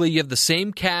basically you have the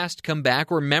same cast come back,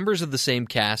 or members of the same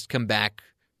cast come back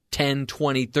 10,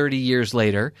 20, 30 years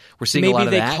later. We're seeing a lot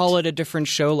of that. Maybe they call it a different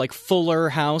show like Fuller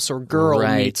House or Girl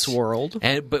Meets World.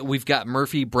 But we've got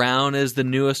Murphy Brown as the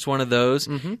newest one of those.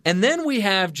 Mm-hmm. And then we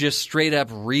have just straight up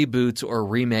reboots or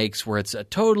remakes where it's a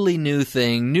totally new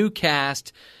thing, new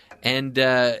cast.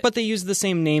 But they use the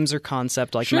same names or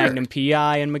concept like Magnum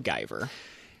P.I. and MacGyver.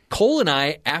 Cole and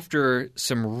I, after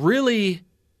some really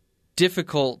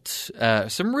difficult,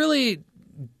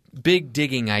 big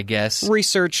digging, I guess.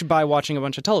 Research by watching a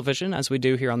bunch of television, as we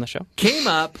do here on the show. Came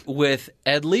up with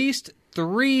at least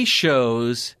 3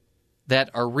 shows that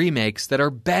are remakes that are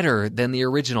better than the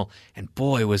original. And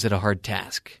boy, was it a hard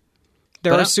task.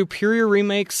 There are superior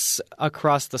remakes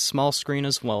across the small screen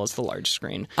as well as the large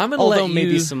screen. Although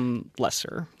maybe some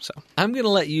lesser. So I'm going to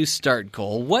let you start,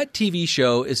 Cole. What TV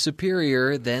show is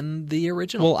superior than the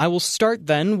original? Well, I will start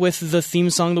then with the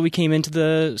theme song that we came into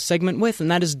the segment with,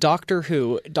 and that is Doctor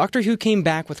Who. Doctor Who came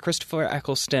back with Christopher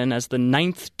Eccleston as the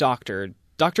 9th Doctor.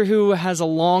 Doctor Who has a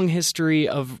long history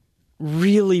of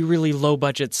really, really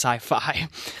low-budget sci-fi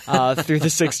through the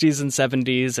 60s and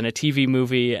 70s and a TV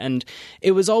movie, and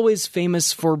it was always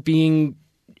famous for being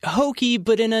hokey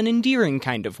but in an endearing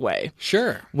kind of way.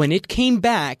 Sure. When it came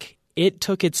back, it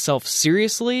took itself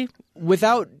seriously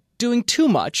without doing too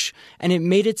much, and it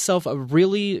made itself a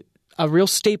real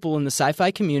staple in the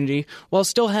sci-fi community while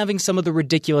still having some of the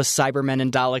ridiculous Cybermen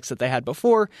and Daleks that they had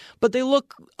before, but they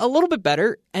look a little bit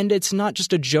better, and it's not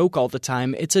just a joke all the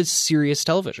time. It's a serious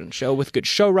television show with good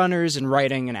showrunners and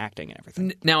writing and acting and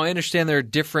everything. Now, I understand there are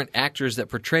different actors that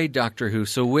portray Doctor Who,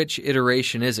 so which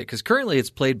iteration is it? Because currently it's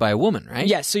played by a woman, right?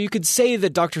 Yeah, so you could say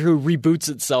that Doctor Who reboots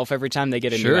itself every time they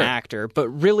get a new actor, but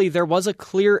really there was a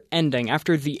clear ending.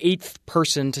 After the 8th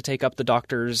person to take up the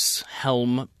Doctor's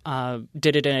helm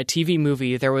did it in a TV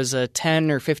movie, there was a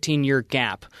 10 or 15-year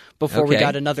gap before we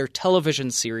got another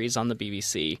television series on the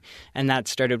BBC, and that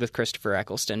started with Christopher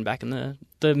Eccleston back in the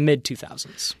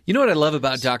mid-2000s. You know what I love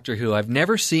about Doctor Who? I've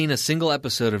never seen a single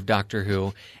episode of Doctor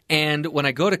Who, and when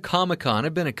I go to Comic-Con,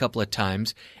 I've been a couple of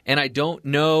times, and I don't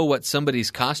know what somebody's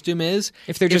costume is.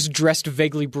 If they're just dressed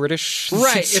vaguely British.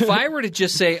 Right. If I were to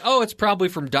just say, oh, it's probably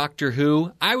from Doctor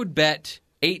Who, I would bet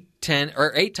 8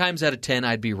 times out of 10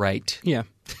 I'd be right. Yeah.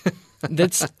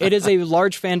 It is a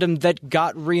large fandom that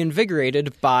got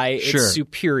reinvigorated by its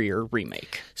superior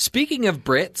remake. Speaking of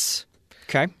Brits,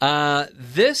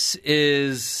 this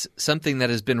is something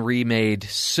that has been remade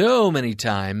so many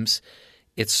times.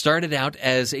 It started out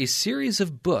as a series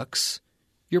of books.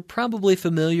 You're probably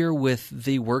familiar with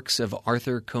the works of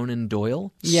Arthur Conan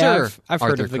Doyle. Yeah, I've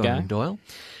heard Arthur of the Conan guy. Doyle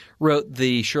wrote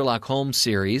the Sherlock Holmes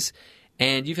series.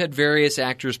 And you've had various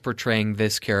actors portraying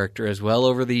this character as well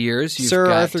over the years. You've Sir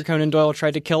got Arthur Conan Doyle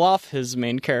tried to kill off his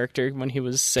main character when he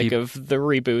was sick of the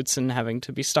reboots and having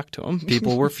to be stuck to him.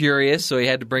 People were furious, so he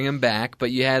had to bring him back. But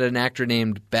you had an actor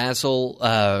named Basil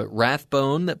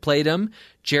Rathbone that played him.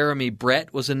 Jeremy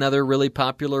Brett was another really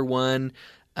popular one.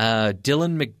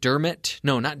 Dylan McDermott.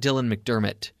 No, not Dylan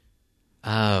McDermott.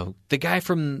 The guy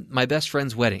from My Best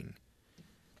Friend's Wedding.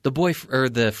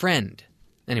 The friend.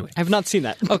 Anyway. I have not seen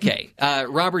that. Okay.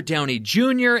 Robert Downey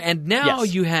Jr. And now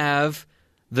Yes. you have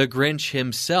the Grinch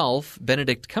himself,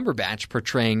 Benedict Cumberbatch,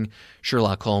 portraying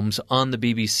Sherlock Holmes on the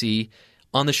BBC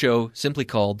on the show simply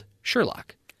called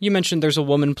Sherlock. You mentioned there's a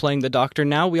woman playing the Doctor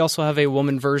now. We also have a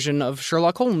woman version of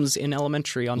Sherlock Holmes in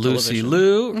Elementary on Lucy television.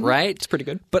 Liu, right? It's pretty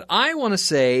good. But I want to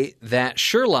say that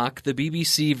Sherlock, the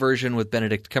BBC version with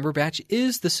Benedict Cumberbatch,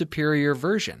 is the superior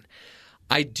version.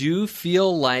 I do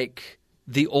feel like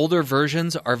the older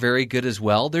versions are very good as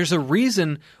well. There's a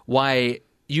reason why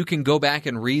you can go back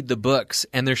and read the books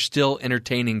and they're still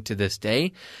entertaining to this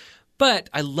day. But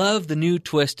I love the new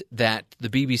twist that the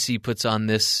BBC puts on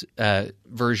this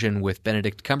version with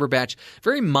Benedict Cumberbatch.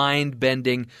 Very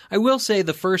mind-bending. I will say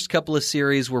the first couple of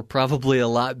series were probably a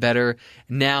lot better.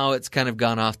 Now it's kind of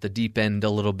gone off the deep end a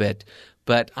little bit.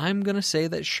 But I'm going to say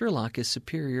that Sherlock is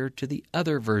superior to the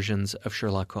other versions of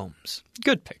Sherlock Holmes.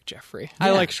 Good pick, Jeffrey. I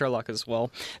like Sherlock as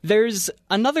well. There's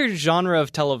another genre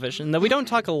of television that we don't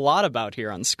talk a lot about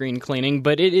here on Screen Cleaning,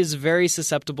 but it is very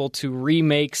susceptible to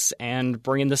remakes and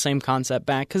bringing the same concept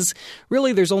back, because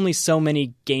really there's only so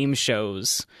many game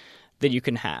shows that you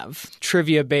can have,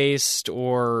 trivia-based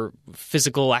or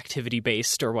physical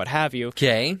activity-based or what have you.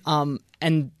 Okay.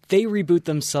 And they reboot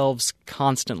themselves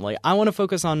constantly. I want to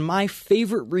focus on my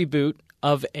favorite reboot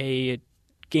of a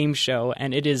game show,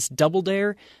 and it is Double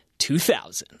Dare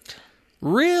 2000.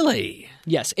 Really?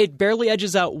 Yes, it barely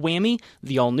edges out Whammy,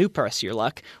 the all-new Press Your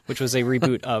Luck, which was a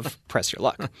reboot of Press Your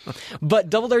Luck.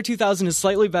 But Double Dare 2000 is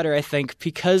slightly better, I think,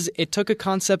 because it took a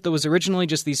concept that was originally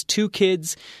just these two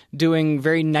kids doing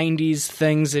very 90s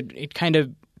things. It kind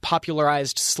of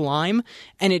popularized slime,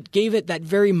 and it gave it that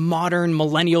very modern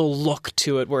millennial look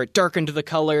to it, where it darkened the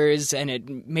colors and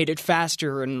it made it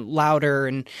faster and louder,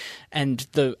 and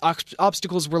the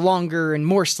obstacles were longer and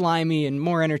more slimy and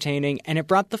more entertaining, and it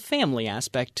brought the family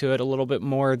aspect to it a little bit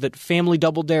more that Family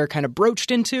Double Dare kind of broached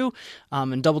into,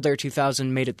 and Double Dare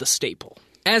 2000 made it the staple.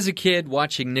 As a kid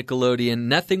watching Nickelodeon,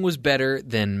 nothing was better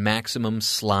than Maximum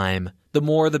Slime. The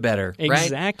more, the better, right?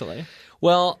 Exactly.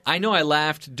 Well, I know I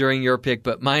laughed during your pick,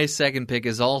 but my second pick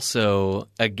is also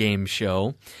a game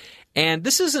show. And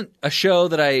this isn't a show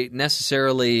that I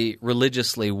necessarily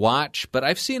religiously watch, but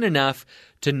I've seen enough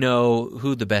to know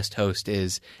who the best host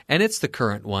is. And it's the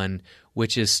current one,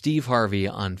 which is Steve Harvey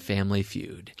on Family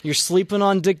Feud. You're sleeping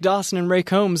on Dick Dawson and Ray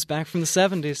Combs back from the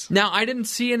 70s. Now, I didn't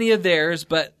see any of theirs,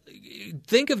 but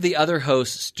think of the other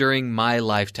hosts during my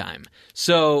lifetime.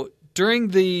 So during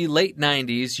the late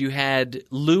 90s, you had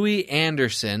Louis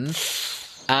Anderson,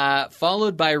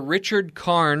 followed by Richard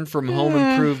Karn from Home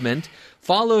Improvement,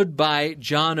 followed by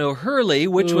John O'Hurley,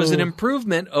 which was an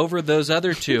improvement over those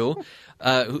other two.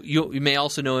 You may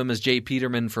also know him as Jay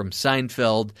Peterman from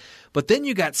Seinfeld. But then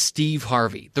you got Steve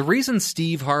Harvey. The reason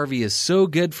Steve Harvey is so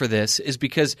good for this is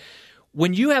because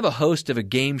when you have a host of a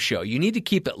game show, you need to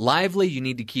keep it lively, you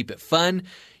need to keep it fun,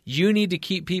 you need to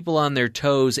keep people on their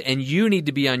toes, and you need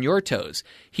to be on your toes.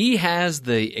 He has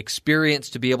the experience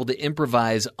to be able to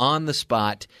improvise on the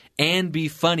spot and be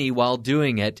funny while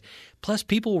doing it. Plus,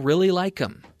 people really like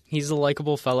him. He's a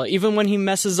likable fella. Even when he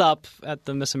messes up at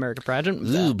the Miss America pageant,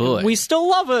 Ooh, boy. we still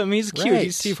love him. He's cute. Right.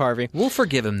 He's Steve Harvey. We'll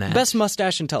forgive him that. Best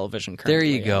mustache in television currently. There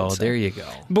you I go. would say. There you go.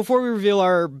 Before we reveal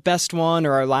our best one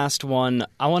or our last one,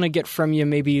 I want to get from you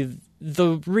maybe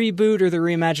the reboot or the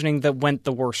reimagining that went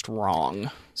the worst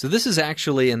wrong. So this is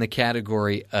actually in the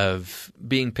category of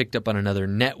being picked up on another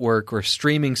network or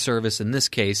streaming service in this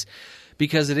case,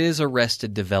 because it is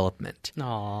Arrested Development.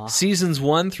 Aww. Seasons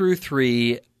 1 through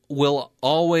 3 will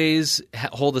always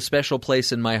hold a special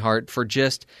place in my heart for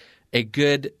just a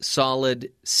good,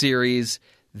 solid series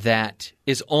that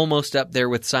is almost up there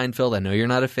with Seinfeld. I know you're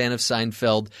not a fan of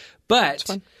Seinfeld, but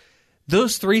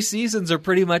those 3 seasons are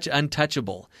pretty much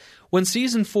untouchable. When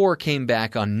Season 4 came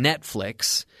back on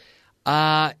Netflix,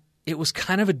 it was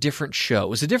kind of a different show. It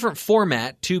was a different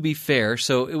format, to be fair,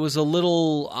 so it was a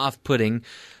little off-putting,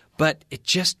 but it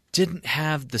just didn't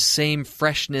have the same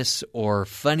freshness or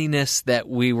funniness that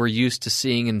we were used to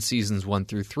seeing in Seasons 1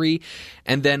 through 3.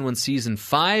 And then when Season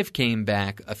 5 came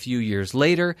back a few years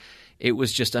later, it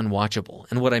was just unwatchable.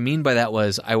 And what I mean by that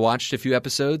was I watched a few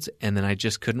episodes, and then I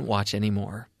just couldn't watch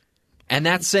anymore. And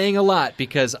that's saying a lot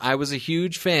because I was a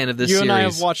huge fan of this You series. and I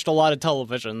have watched a lot of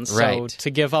television, so Right.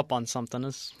 to give up on something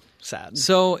is sad.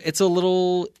 So it's a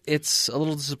little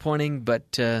disappointing,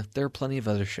 but there are plenty of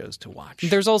other shows to watch.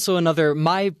 There's also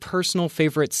my personal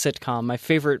favorite sitcom, my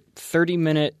favorite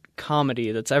 30-minute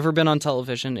comedy that's ever been on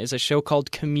television is a show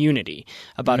called Community,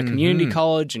 about a community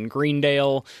college in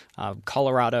Greendale,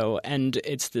 Colorado, and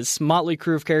it's this motley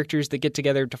crew of characters that get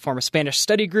together to form a Spanish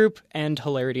study group, and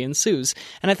hilarity ensues.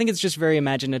 And I think it's just very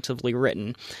imaginatively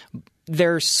written.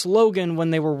 Their slogan when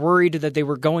they were worried that they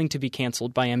were going to be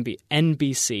canceled by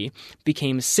NBC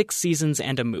became 6 seasons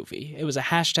and a movie. It was a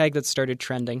hashtag that started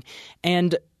trending,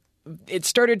 and it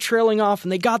started trailing off,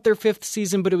 and they got their 5th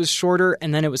season, but it was shorter,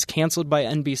 and then it was canceled by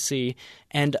NBC.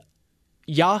 And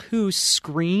Yahoo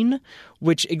Screen,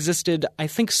 which existed, I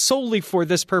think, solely for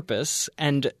this purpose,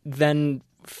 and then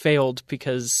failed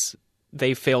because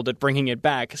they failed at bringing it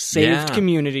back, saved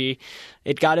Community.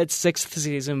 It got its 6th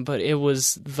season, but it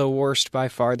was the worst by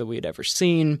far that we had ever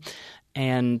seen.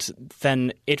 And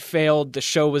then it failed. The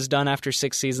show was done after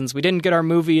 6 seasons. We didn't get our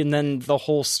movie, and then the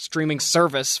whole streaming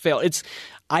service failed.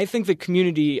 I think that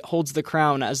Community holds the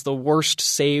crown as the worst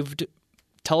saved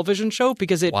television show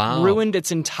because it ruined its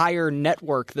entire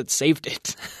network that saved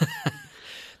it.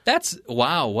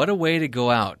 What a way to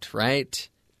go out, right?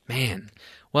 Man.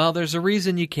 Well, there's a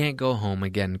reason you can't go home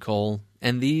again, Cole,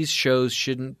 and these shows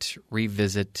shouldn't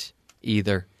revisit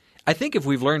either. I think if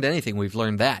we've learned anything, we've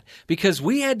learned that because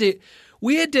we had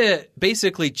to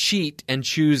basically cheat and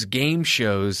choose game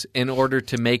shows in order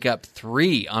to make up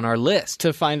 3 on our list.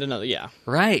 To find another,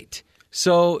 Right.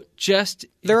 So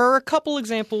there are a couple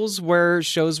examples where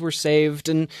shows were saved,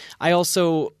 and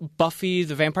Buffy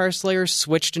the Vampire Slayer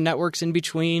switched networks in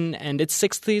between, and its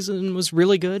 6th season was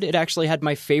really good. It actually had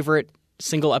my favorite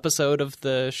single episode of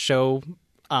the show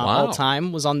all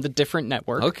time was on the different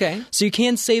network. Okay. So you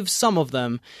can save some of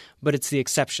them, but it's the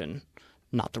exception,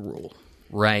 not the rule.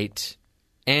 Right.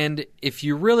 And if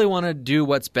you really want to do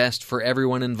what's best for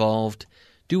everyone involved,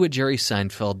 do what Jerry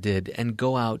Seinfeld did and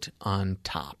go out on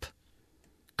top.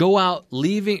 Go out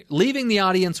leaving the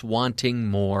audience wanting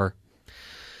more.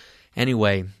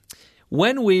 Anyway,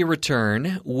 when we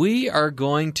return, we are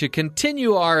going to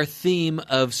continue our theme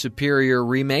of superior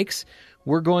remakes.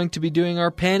 We're going to be doing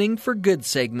our Panning for Good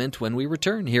segment when we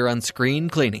return here on Screen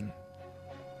Cleaning.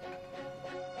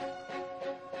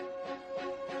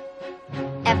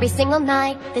 Every single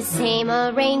night, the same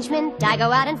arrangement. I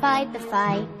go out and fight the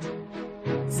fight.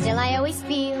 Still I always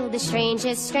feel the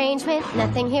strangest estrangement.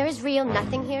 Nothing here is real,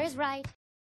 nothing here is right.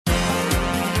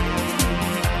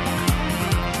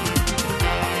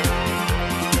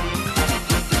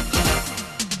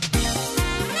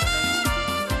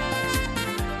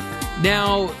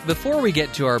 Now, before we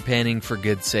get to our Panning for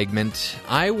Good segment,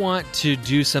 I want to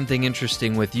do something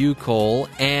interesting with you, Cole,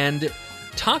 and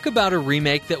talk about a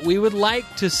remake that we would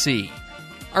like to see.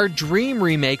 Our dream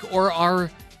remake, or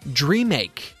our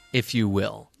dreamake, if you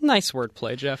will. Nice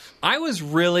wordplay, Jeff. I was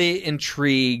really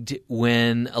intrigued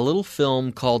when a little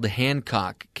film called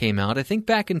Hancock came out, I think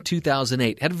back in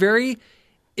 2008. Had a very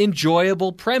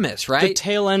enjoyable premise, right? The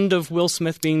tail end of Will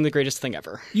Smith being the greatest thing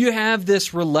ever. You have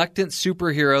this reluctant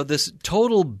superhero, this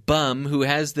total bum who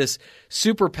has this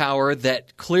superpower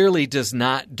that clearly does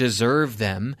not deserve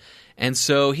them. And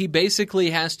so he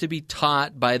basically has to be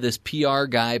taught by this PR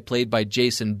guy played by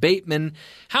Jason Bateman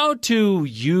how to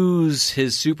use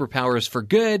his superpowers for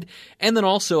good, and then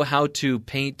also how to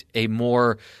paint a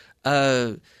more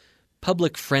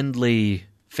public-friendly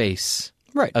face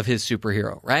of his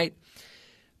superhero, right?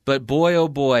 But boy, oh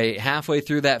boy, halfway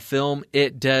through that film,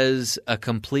 it does a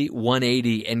complete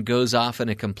 180 and goes off in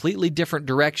a completely different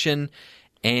direction,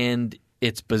 and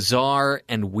it's bizarre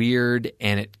and weird,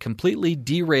 and it completely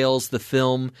derails the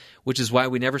film, which is why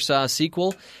we never saw a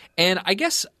sequel. And I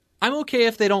guess I'm okay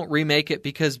if they don't remake it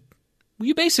because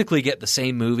you basically get the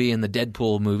same movie in the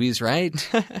Deadpool movies, right?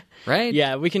 Right?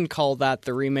 Yeah, we can call that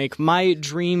the remake. My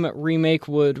dream remake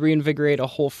would reinvigorate a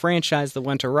whole franchise that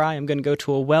went awry. I'm going to go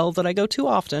to a well that I go to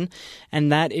often,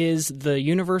 and that is the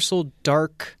Universal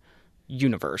Dark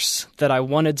Universe that I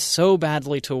wanted so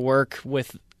badly to work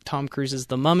with Tom Cruise's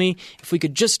The Mummy. If we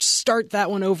could just start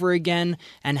that one over again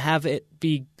and have it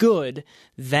be good,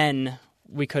 then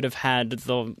we could have had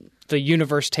the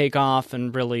universe take off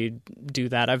and really do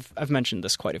that. I've mentioned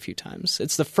this quite a few times.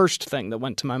 It's the first thing that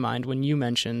went to my mind when you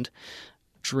mentioned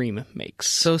dream makes.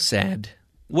 So sad.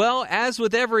 Well, as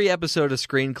with every episode of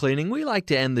Screen Cleaning, we like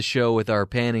to end the show with our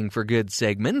Panning for Good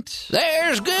segment.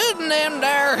 There's good in them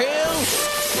there hills.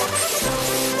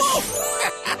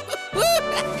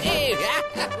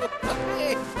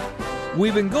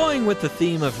 We've been going with the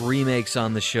theme of remakes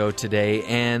on the show today,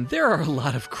 and there are a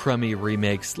lot of crummy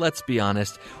remakes, let's be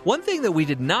honest. One thing that we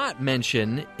did not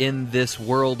mention in this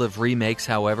world of remakes,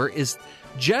 however, is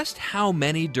just how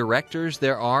many directors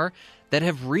there are that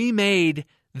have remade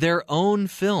their own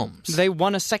films. They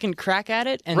want a second crack at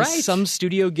it, and some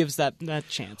studio gives that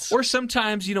chance. Or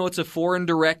sometimes, it's a foreign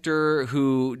director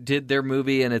who did their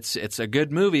movie, and it's a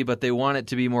good movie, but they want it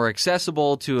to be more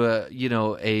accessible to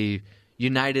a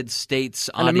United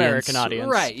States audience. An American audience.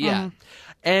 Right, yeah.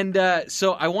 And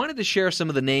so I wanted to share some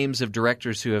of the names of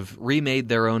directors who have remade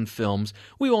their own films.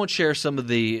 We won't share some of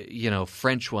the,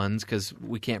 French ones because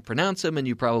we can't pronounce them and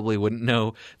you probably wouldn't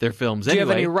know their films anyway. Do you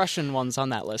have any Russian ones on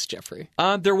that list, Jeffrey?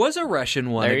 There was a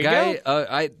Russian one. There you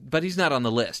go. But he's not on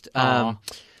the list.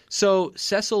 So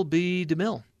Cecil B.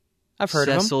 DeMille. I've heard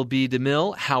of him. Cecil B.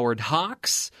 DeMille, Howard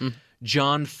Hawks,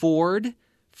 John Ford,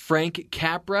 Frank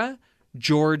Capra,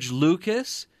 George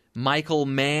Lucas, Michael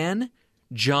Mann,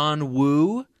 John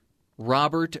Woo,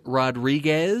 Robert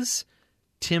Rodriguez,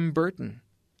 Tim Burton.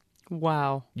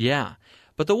 Wow. Yeah.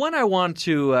 But the one I want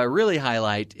to really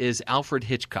highlight is Alfred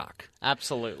Hitchcock.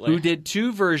 Absolutely. Who did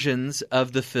 2 versions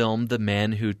of the film The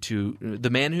Man Who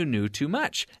Knew Too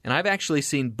Much. And I've actually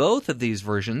seen both of these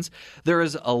versions. There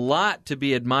is a lot to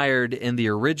be admired in the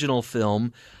original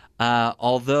film,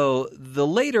 although the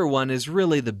later one is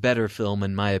really the better film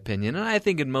in my opinion, and I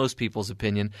think in most people's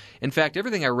opinion. In fact,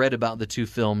 everything I read about the 2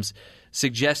 films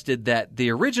suggested that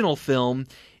the original film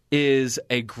is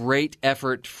a great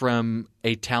effort from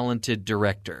a talented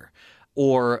director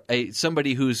or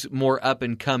somebody who's more up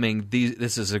and coming.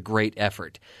 This is a great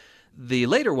effort. The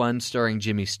later one, starring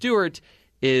Jimmy Stewart,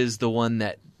 is the one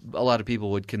that a lot of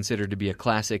people would consider to be a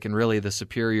classic and really the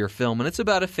superior film. And it's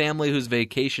about a family who's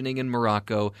vacationing in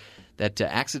Morocco that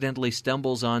accidentally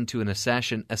stumbles onto an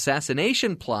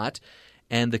assassination plot,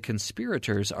 and the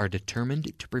conspirators are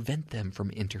determined to prevent them from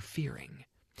interfering.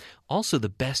 Also,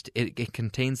 it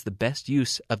contains the best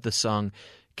use of the song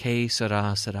Que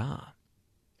Sera Sera.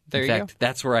 There in you fact, go.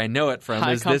 That's where I know it from,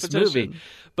 is this movie.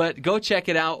 But go check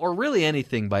it out, or really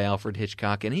anything by Alfred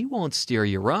Hitchcock, and he won't steer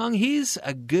you wrong. He's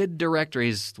a good director.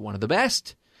 He's one of the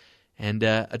best, and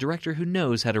a director who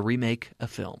knows how to remake a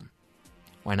film.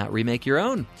 Why not remake your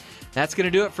own? That's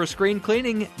going to do it for Screen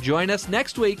Cleaning. Join us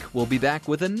next week. We'll be back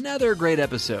with another great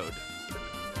episode.